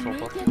nearly full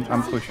book.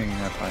 I'm pushing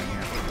fine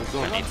here.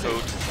 I need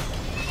food.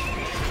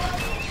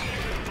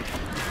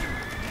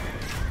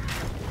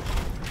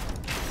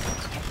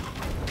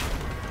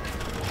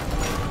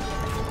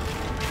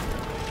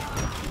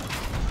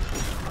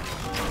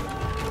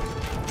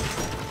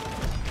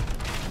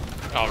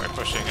 Oh, we're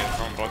pushing it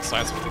from both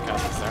sides with the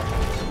castles there.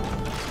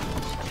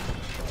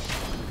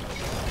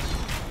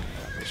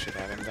 Yeah, we should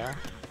have him there.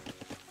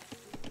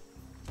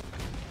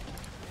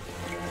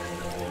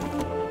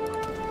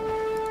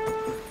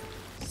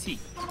 Sì.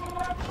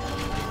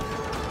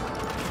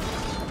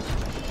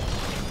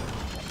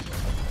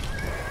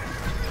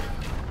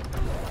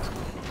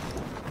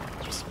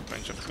 Just a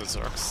bunch of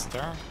berserks. house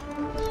there.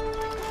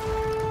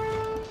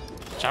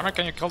 Jammer,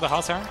 can you kill the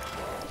house here?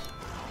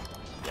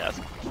 Yes.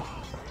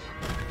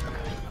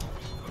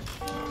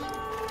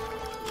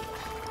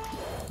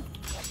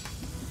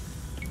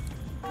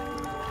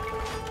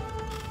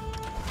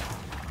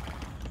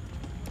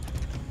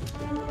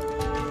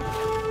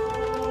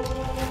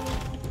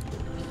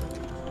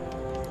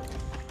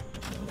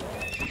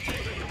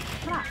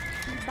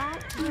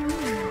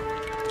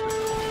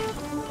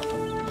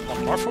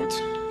 One more food?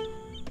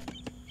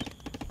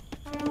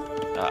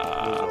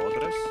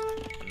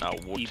 No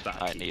wood.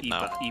 I need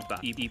now.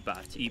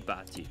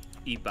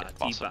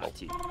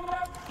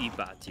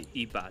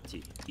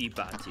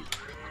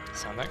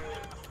 Something?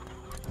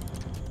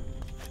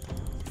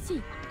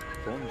 Sì.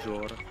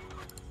 Buongiorno.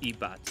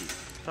 Ibati.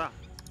 Fra.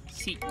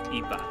 Sì,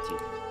 ibati.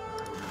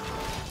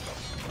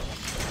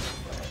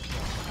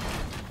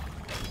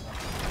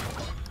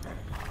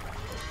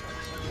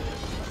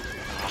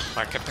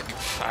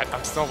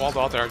 I'm still walled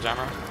out there,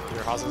 Jammer.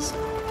 Your houses.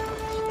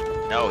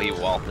 No, he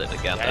walled it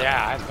again.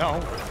 Yeah, I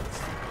know.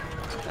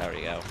 There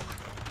we go.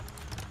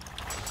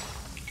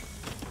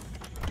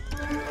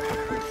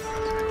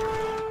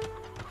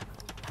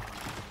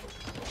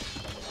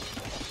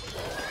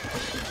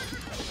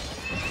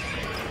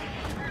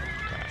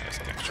 This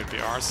thing should be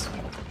ours.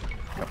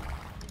 Yep.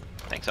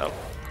 Think so.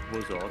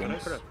 Vos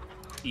orders.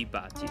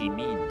 Ibati.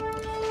 Imin.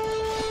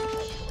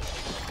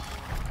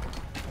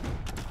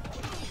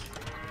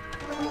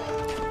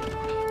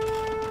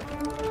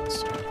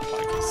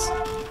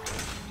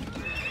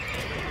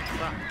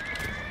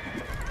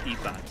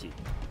 Ibati.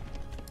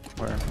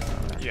 Where?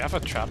 You have a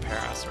trap here,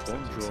 Astrid.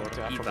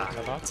 Buongiorno. I forgot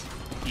about.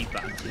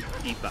 Ibati.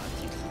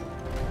 Ibati.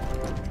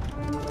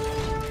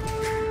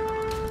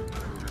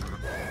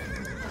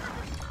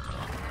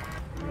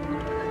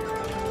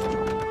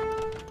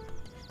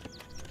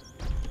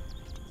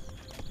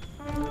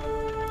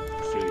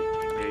 Sì,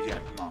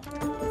 immédiatement.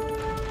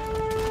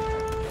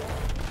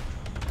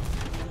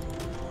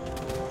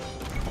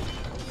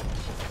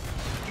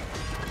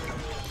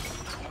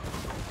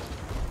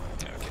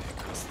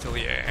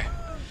 Castilier.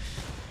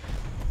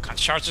 Can't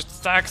charge its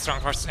attack,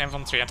 strong versus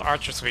infantry and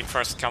archers, weak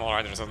versus camel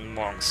riders and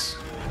monks.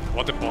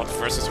 What about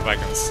versus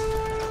wagons?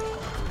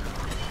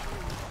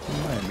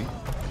 Maybe.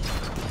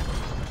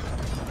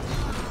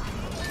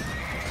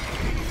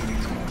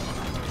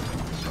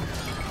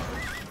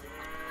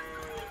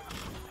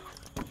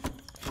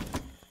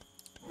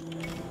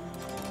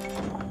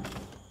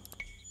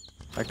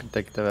 I can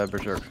take the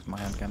berserk with my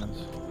hand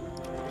cannons.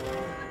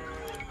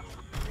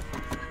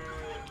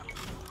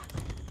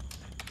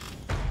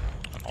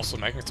 I'm also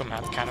making some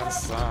hand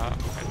cannons. I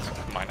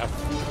might have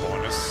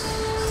bonus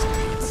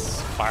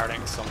speeds,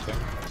 firing something.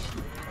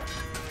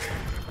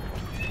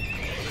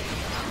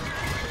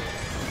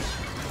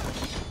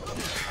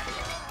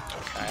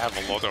 Okay, I have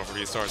a lot of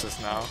resources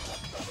now.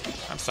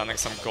 I'm sending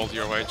some gold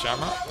your way,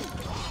 Jammer.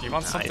 You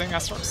want something,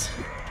 Astros?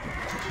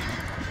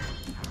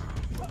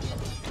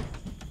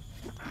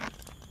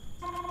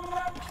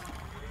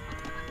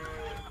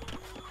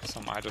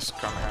 Some items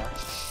coming out.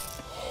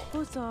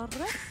 Vos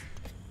orders.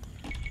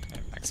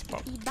 Okay, max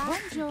pop.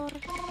 Buongiorno.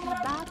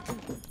 Ibati.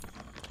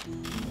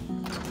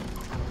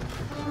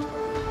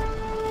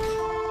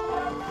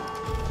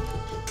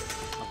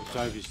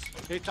 Service.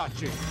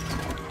 Etache.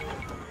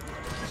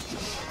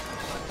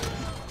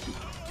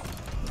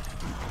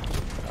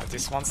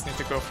 These ones need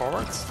to go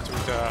forward to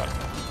the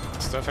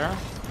stuff here.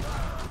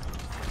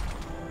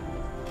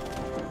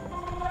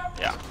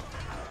 Yeah.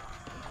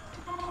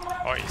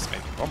 Oh, he's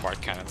making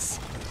bombard cannons.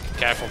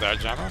 Careful there,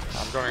 Jammer.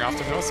 I'm going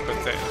after those,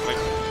 but they, like,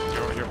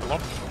 you're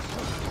blocked.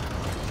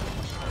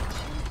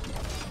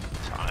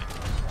 Fine.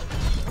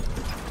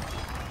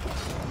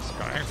 He's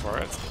going for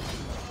it.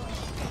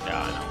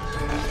 Yeah, I know.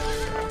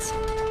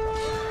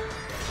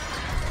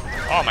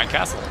 Oh, my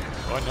castle!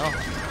 Oh no.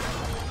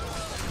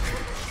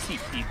 Sì,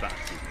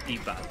 ibati.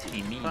 Ibati.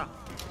 Imin.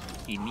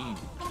 Imin.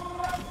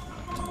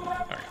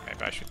 Okay,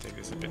 maybe I should take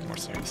this a bit more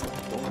seriously.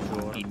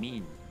 Buongiorno.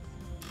 Imin.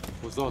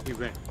 Vos ordres,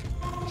 Ivan.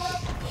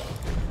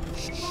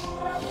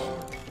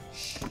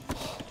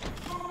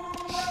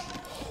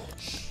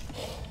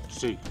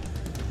 Sì.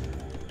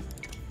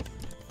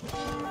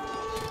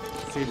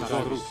 Sì, ma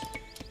ordres.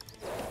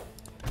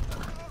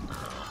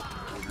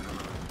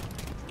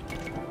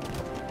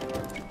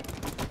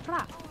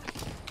 Ra.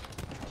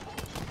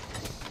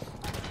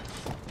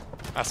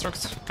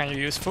 Astrox, can you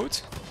use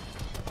food?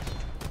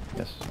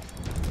 Yes.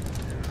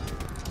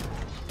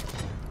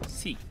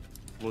 Sì.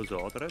 Vos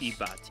orders.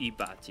 Ibati.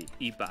 Ibati.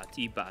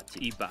 Ibati. Ibati.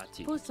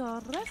 Ibati. Vos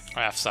orders.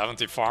 I have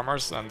 70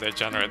 farmers and they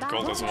generate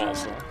gold as well,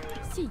 so...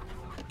 Sì.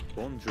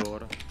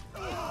 Buongiorno.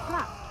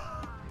 Ra.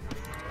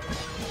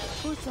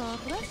 Vos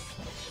orders.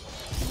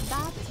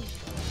 Ibati.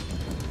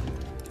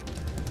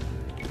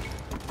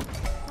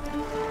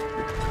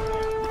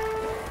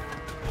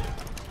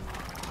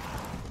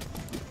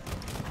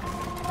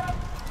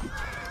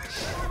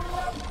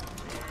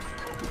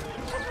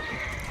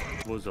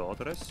 Vos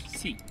orders.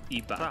 Sì.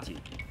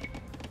 Ibati.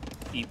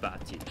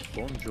 Ibati.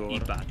 Buongiorno.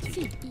 Ibati.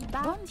 Sì.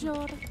 Ibati.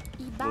 Buongiorno.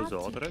 Vos Ibati.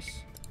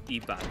 orders.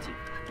 Ibati.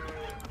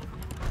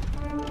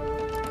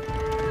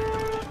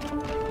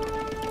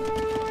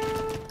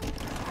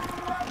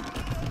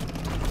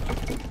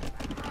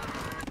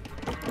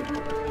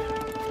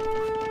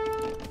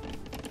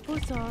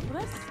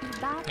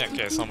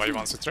 Okay, somebody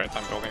wants to trade.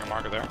 I'm building a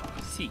market there.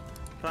 Si.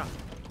 Ra.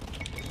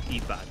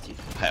 Ibati.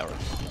 Power.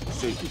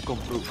 Sì,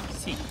 compro.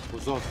 Si.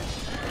 Vosoto.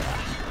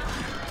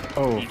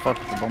 Oh, fuck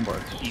the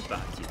bombards.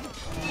 Ibati.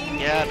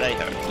 Yeah, they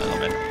hurt a little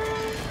bit.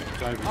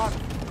 Davis.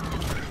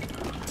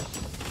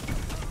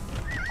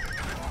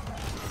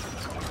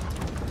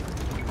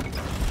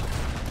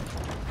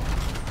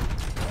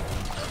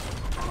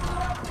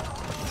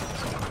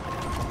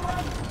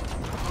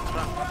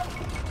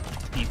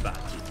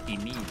 Ibati.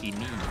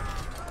 Imi.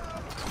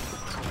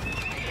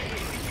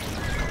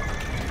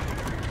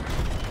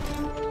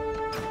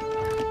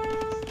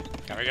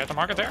 Can we get the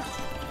market there?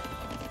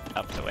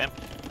 Up to him.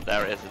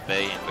 There is a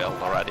bay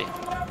built already.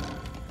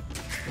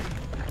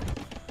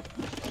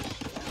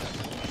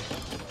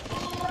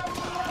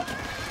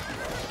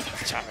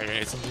 Yeah, maybe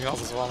need something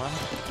else as well, man.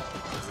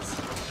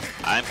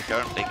 I'm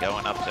currently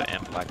going up to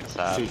him, like I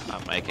said.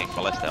 I'm making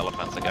ballista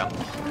elephants again.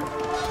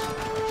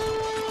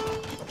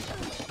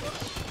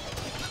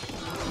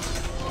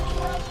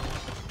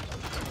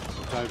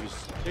 Davis.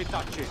 E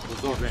tacce.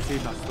 Vosoto. Sì,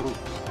 nastru.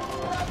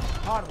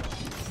 Arma.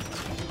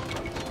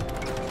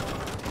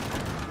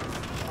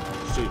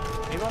 Sì.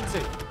 Ivan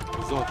sì.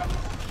 Vosoto.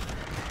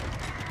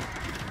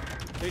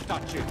 E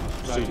tacce.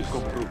 Sì,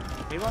 compro.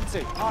 Ivan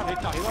sì. Ah, e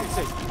tacce. Ivan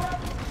sì.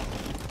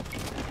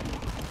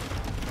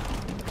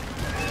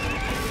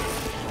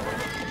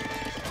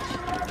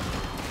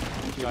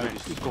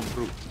 Davis.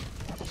 Compro.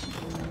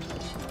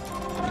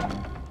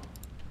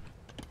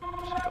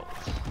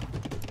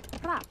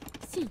 Ra,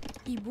 si,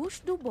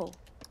 ibush dubo.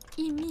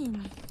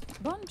 Imin.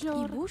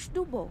 Bonjour. Ibush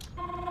dubo.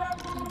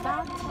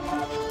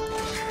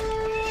 Ibati.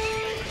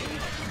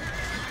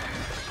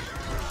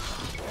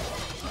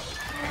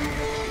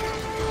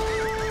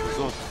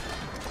 Vosoto.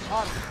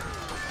 Arma.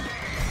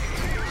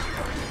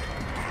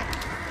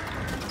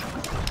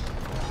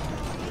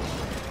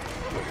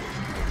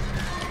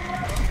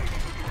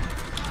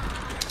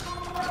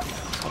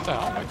 What the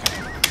hell? I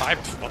can type.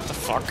 What the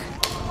fuck?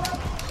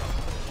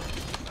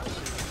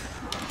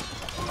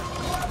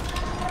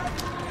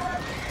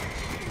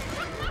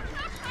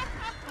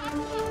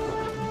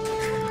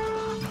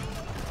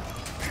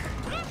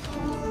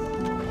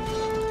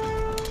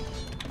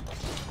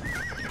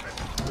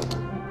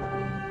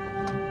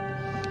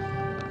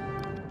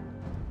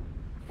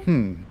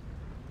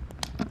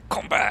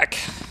 Come back.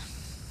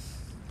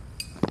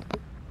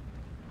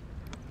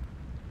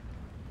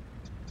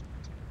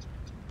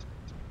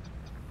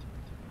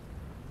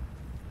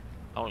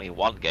 Only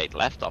one gate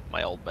left of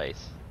my old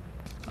base.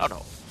 Oh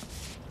no.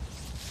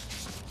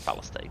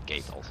 Palisade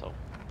gate also.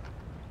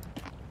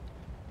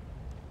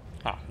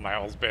 Ah, my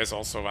old base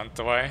also went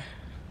away,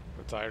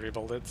 but I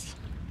rebuilt it.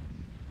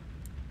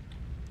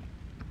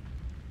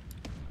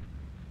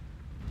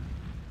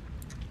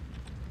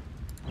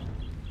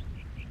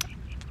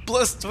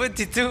 Plus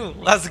 22!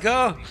 Let's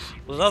go!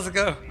 Let's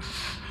go!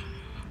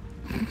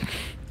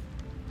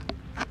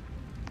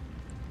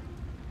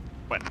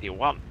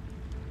 21.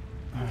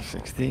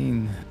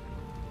 16.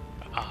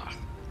 Ah,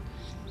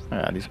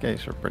 Yeah, these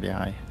gates are pretty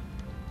high.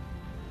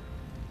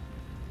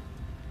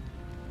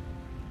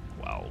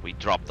 Well, we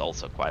dropped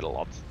also quite a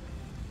lot.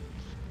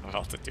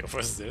 well, the two of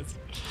us did.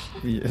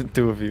 Yeah,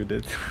 2 of you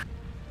did.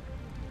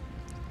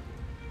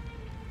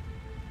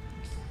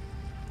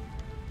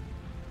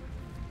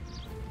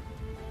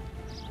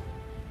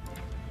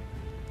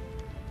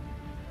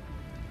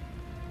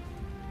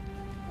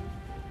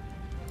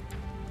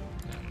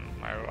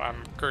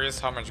 I'm curious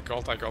how much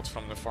gold I got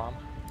from the farm.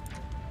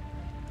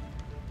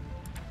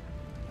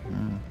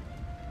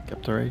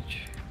 Capture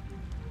H.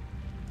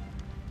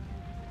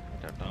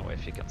 I don't know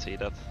if you can see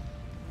that.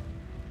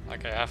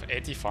 Like, I have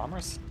 80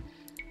 farmers.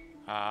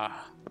 Yeah,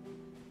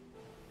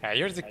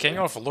 you're the king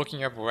of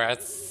looking up red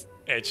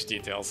H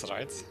details,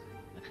 right?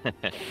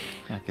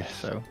 I guess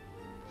so.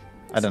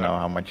 I don't know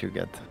how much you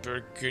get.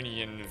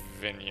 Burgundian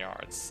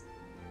vineyards.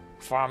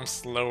 Farms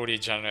slowly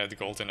generate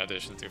gold in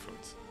addition to food.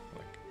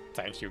 Like,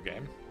 thank you,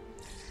 game.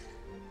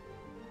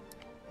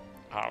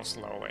 How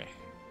slowly?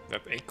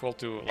 That equal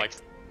to like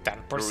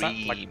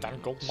 10%? Like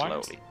 10 gold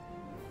mines? Slowly.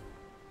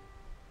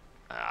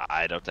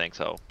 I don't think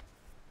so.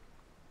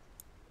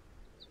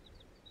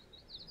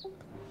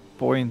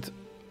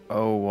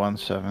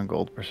 0.017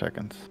 gold per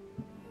second.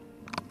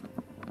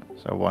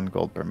 So 1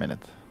 gold per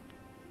minute.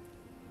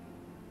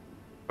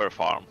 Per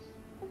farm.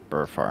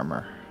 Per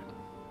farmer.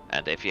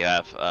 And if you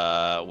have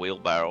a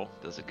wheelbarrow,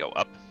 does it go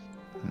up?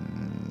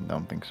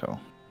 Don't think so.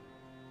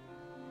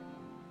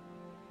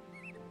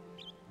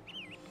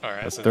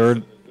 Alright, The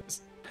so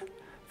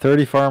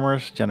 30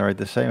 farmers generate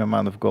the same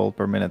amount of gold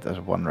per minute as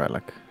 1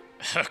 relic.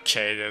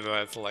 okay,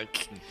 that's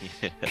like...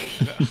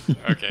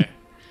 okay.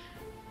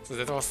 So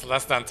that was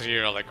less than 3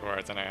 relic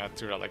worth, and I had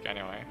 2 relic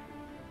anyway.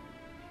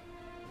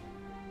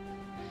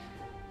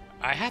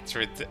 I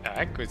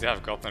could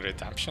have gotten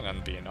redemption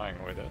and be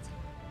annoying with it.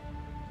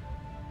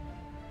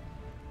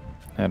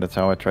 Yeah, that's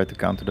how I tried to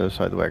counter those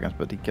side wagons,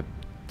 but he kept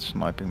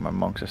sniping my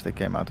monks as they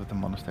came out of the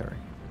monastery.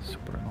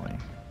 Super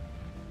annoying.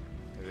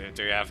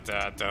 Do you have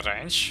the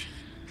range?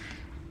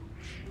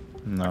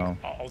 No.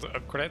 All the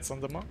upgrades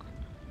on the monk?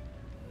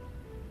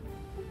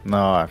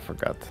 No, I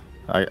forgot.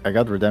 I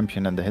got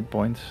redemption and the hit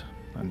points,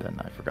 and then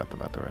I forgot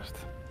about the rest.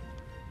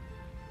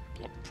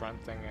 Block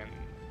printing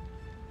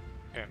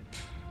and imp.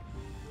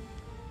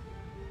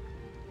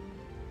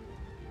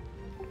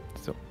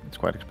 So it's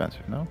quite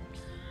expensive, no?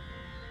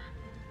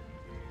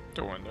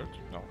 200?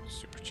 No,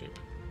 super cheap.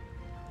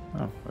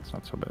 Oh, that's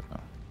not so bad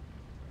now.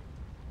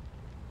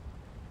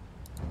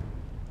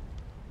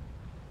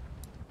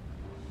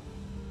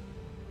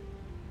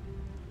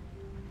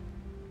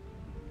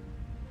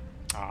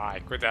 I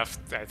could have,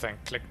 I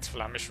think, clicked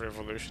Flemish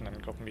Revolution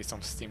and got me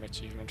some Steam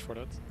achievement for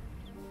that.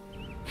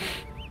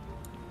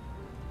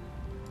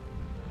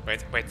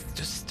 Wait,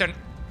 just turn.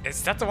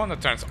 Is that the one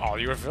that turns all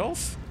your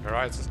vills?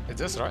 Right, it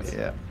is, right?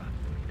 Yeah.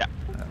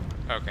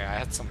 Okay, I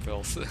had some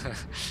vills.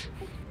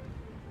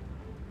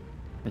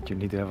 But you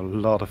need to have a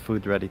lot of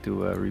food ready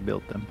to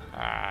rebuild them.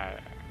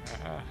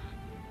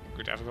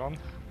 Good everyone.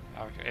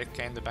 Okay,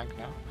 8k in the bank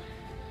now.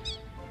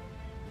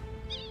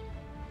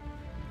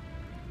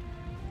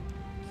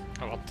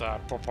 What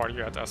prop are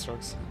you at,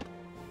 Astrox?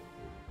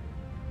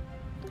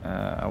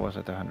 I was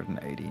at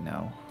 180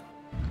 now.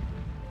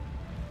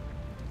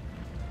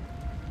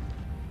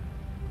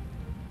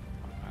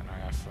 And I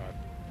have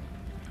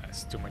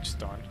it's too much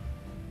stone.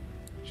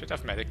 Should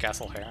have made a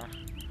castle here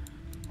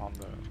on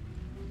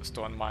the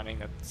stone mining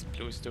that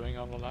blue is doing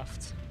on the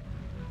left.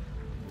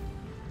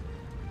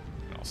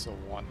 And also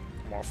one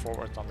more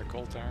forward on the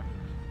gold there.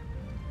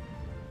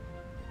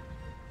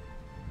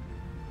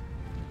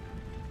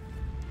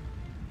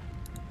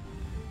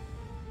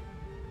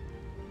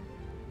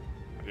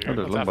 Oh,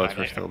 those longbows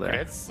are still there.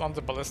 It's on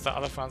the ballista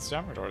elephants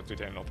jammer, or do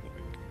they not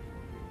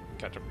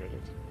get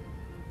upgraded?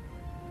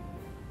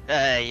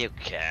 You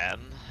can.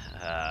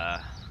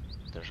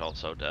 There's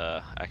also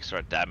the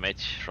extra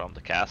damage from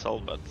the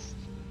castle, but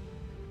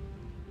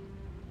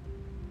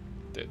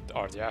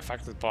Are they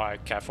affected by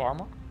Cav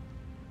armor?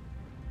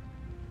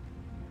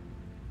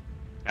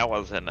 I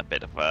was in a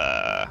bit of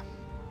a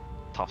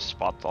tough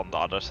spot on the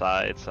other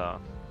side, so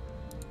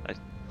I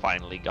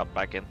finally got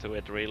back into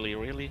it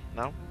really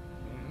now.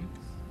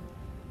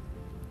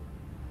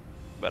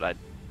 But I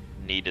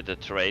needed a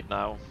trade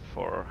now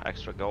for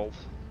extra gold.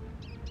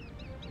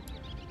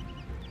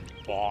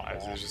 Wow,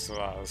 there's just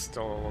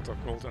still a lot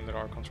of gold under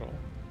our control.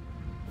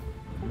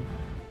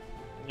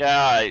 Yeah,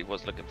 I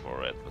was looking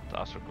for it, but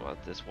Astro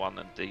got this one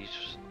and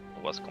this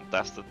was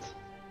contested.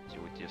 So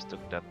we just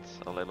took that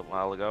a little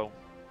while ago.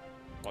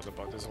 What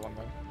about this one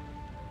then?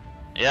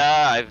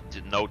 Yeah,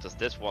 I've noticed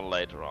this one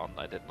later on.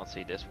 I did not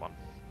see this one.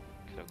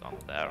 Could have gone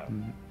there.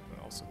 And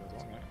also that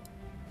one, yeah.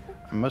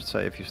 I must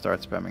say, if you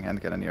start spamming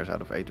hand cannoneers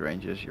out of 8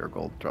 ranges, your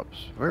gold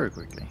drops very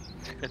quickly.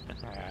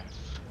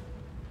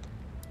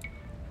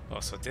 Oh,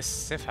 so this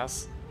Civ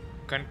has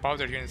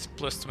gunpowder units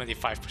plus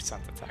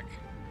 25% attack.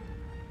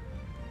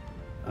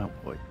 Oh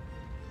boy.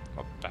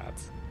 Not bad.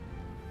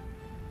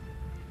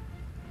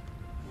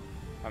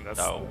 And that's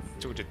No.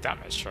 to the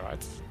damage,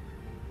 right?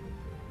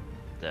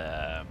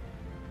 The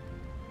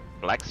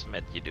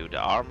blacksmith, you do the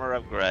armor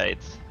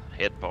upgrade,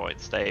 hit point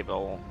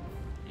stable,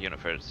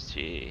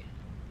 university.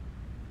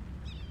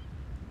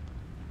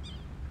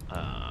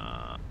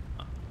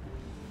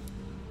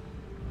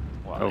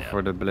 Well, Oh, yeah,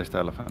 for the ballista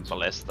elephants.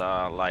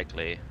 ballista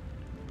likely.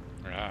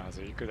 Yeah,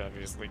 so you could have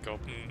easily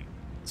gotten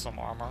some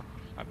armor,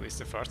 at least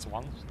the first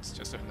one. It's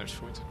just 100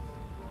 foot.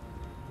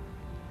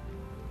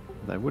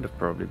 They would have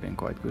probably been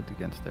quite good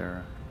against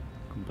their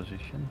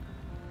composition.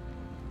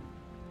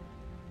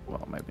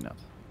 Well, maybe not.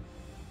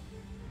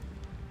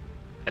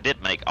 I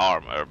did make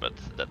armor, but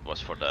that was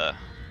for the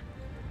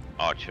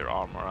archer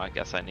armor. I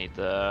guess I need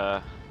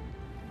the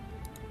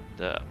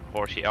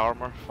horsey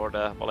armor for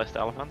the ballista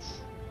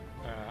elephants.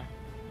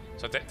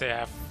 So they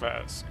have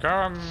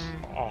Skirm,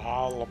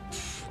 Ohalop,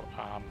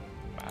 and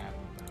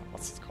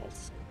what's it called?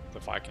 The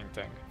Viking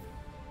thing.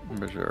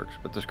 Berserks,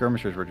 but the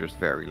skirmishers were just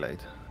very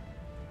late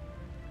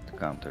to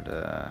counter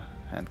the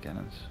hand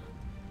cannons.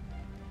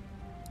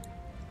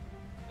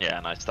 Yeah,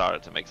 and I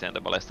started to mix in the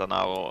ballista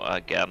now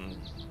again,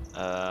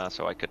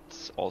 so I could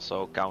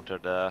also counter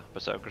the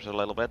berserkers a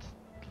little bit.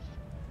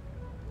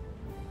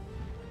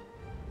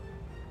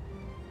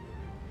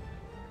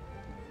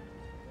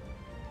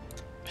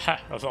 Ha!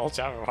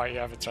 Why you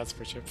have a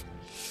transport ship?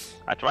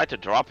 I tried to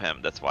drop him,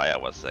 that's why I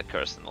was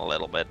cursing a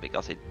little bit,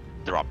 because he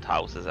dropped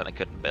houses and I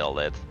couldn't build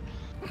it.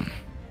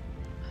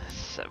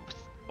 So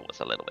I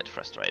was a little bit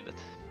frustrated.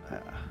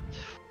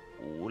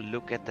 Ooh,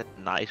 look at that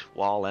nice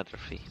wall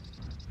entropy.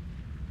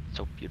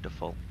 So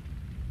beautiful.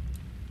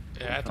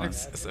 Yeah, it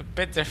looks it's a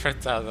bit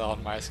different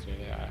on my screen,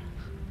 yeah.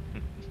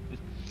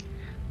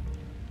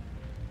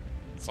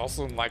 It's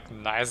also like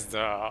nice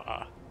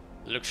the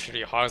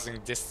luxury housing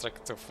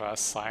district of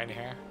Sign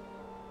here.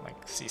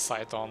 Like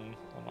seaside on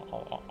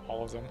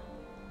all of them.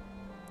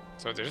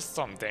 So there's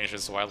some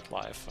dangerous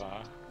wildlife.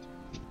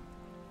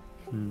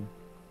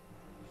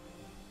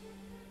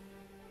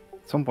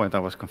 At some point I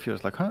was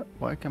confused, like, huh?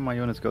 Why can my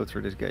units go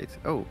through this gate?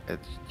 Oh,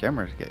 it's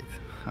Jammer's gate.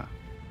 Huh.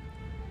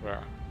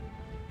 Where?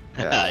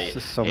 Yeah, it's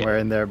just somewhere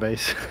in their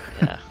base.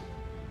 Yeah.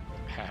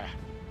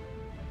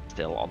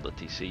 Still on the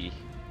TC.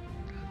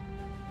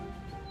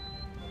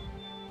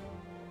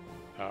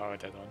 Oh,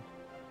 that one.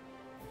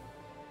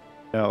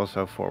 Yeah,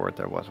 also forward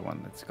there was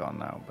one. It's gone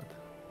now, but.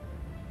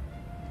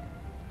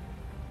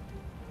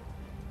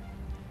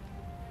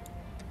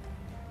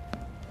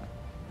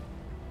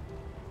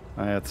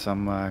 I had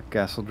some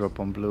castle drop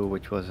on blue,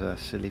 which was a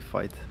silly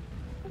fight.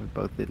 We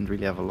both didn't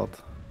really have a lot.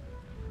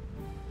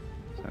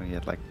 So he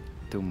had like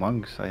 2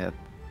 monks, I had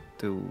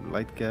 2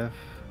 light cav.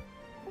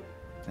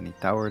 And he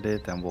towered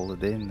it and walled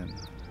it in, and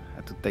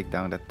had to take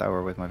down that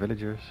tower with my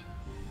villagers.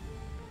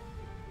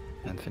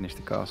 And finish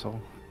the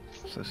castle.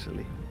 So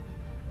silly.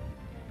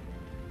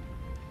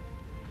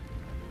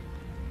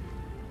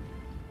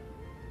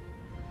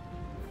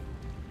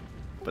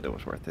 But it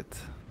was worth it.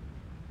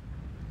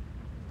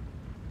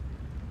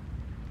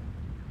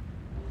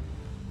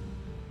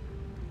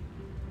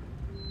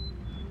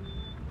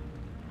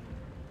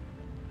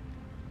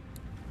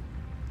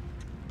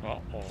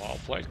 Well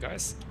played,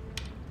 guys.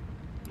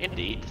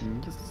 Indeed.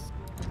 Yes.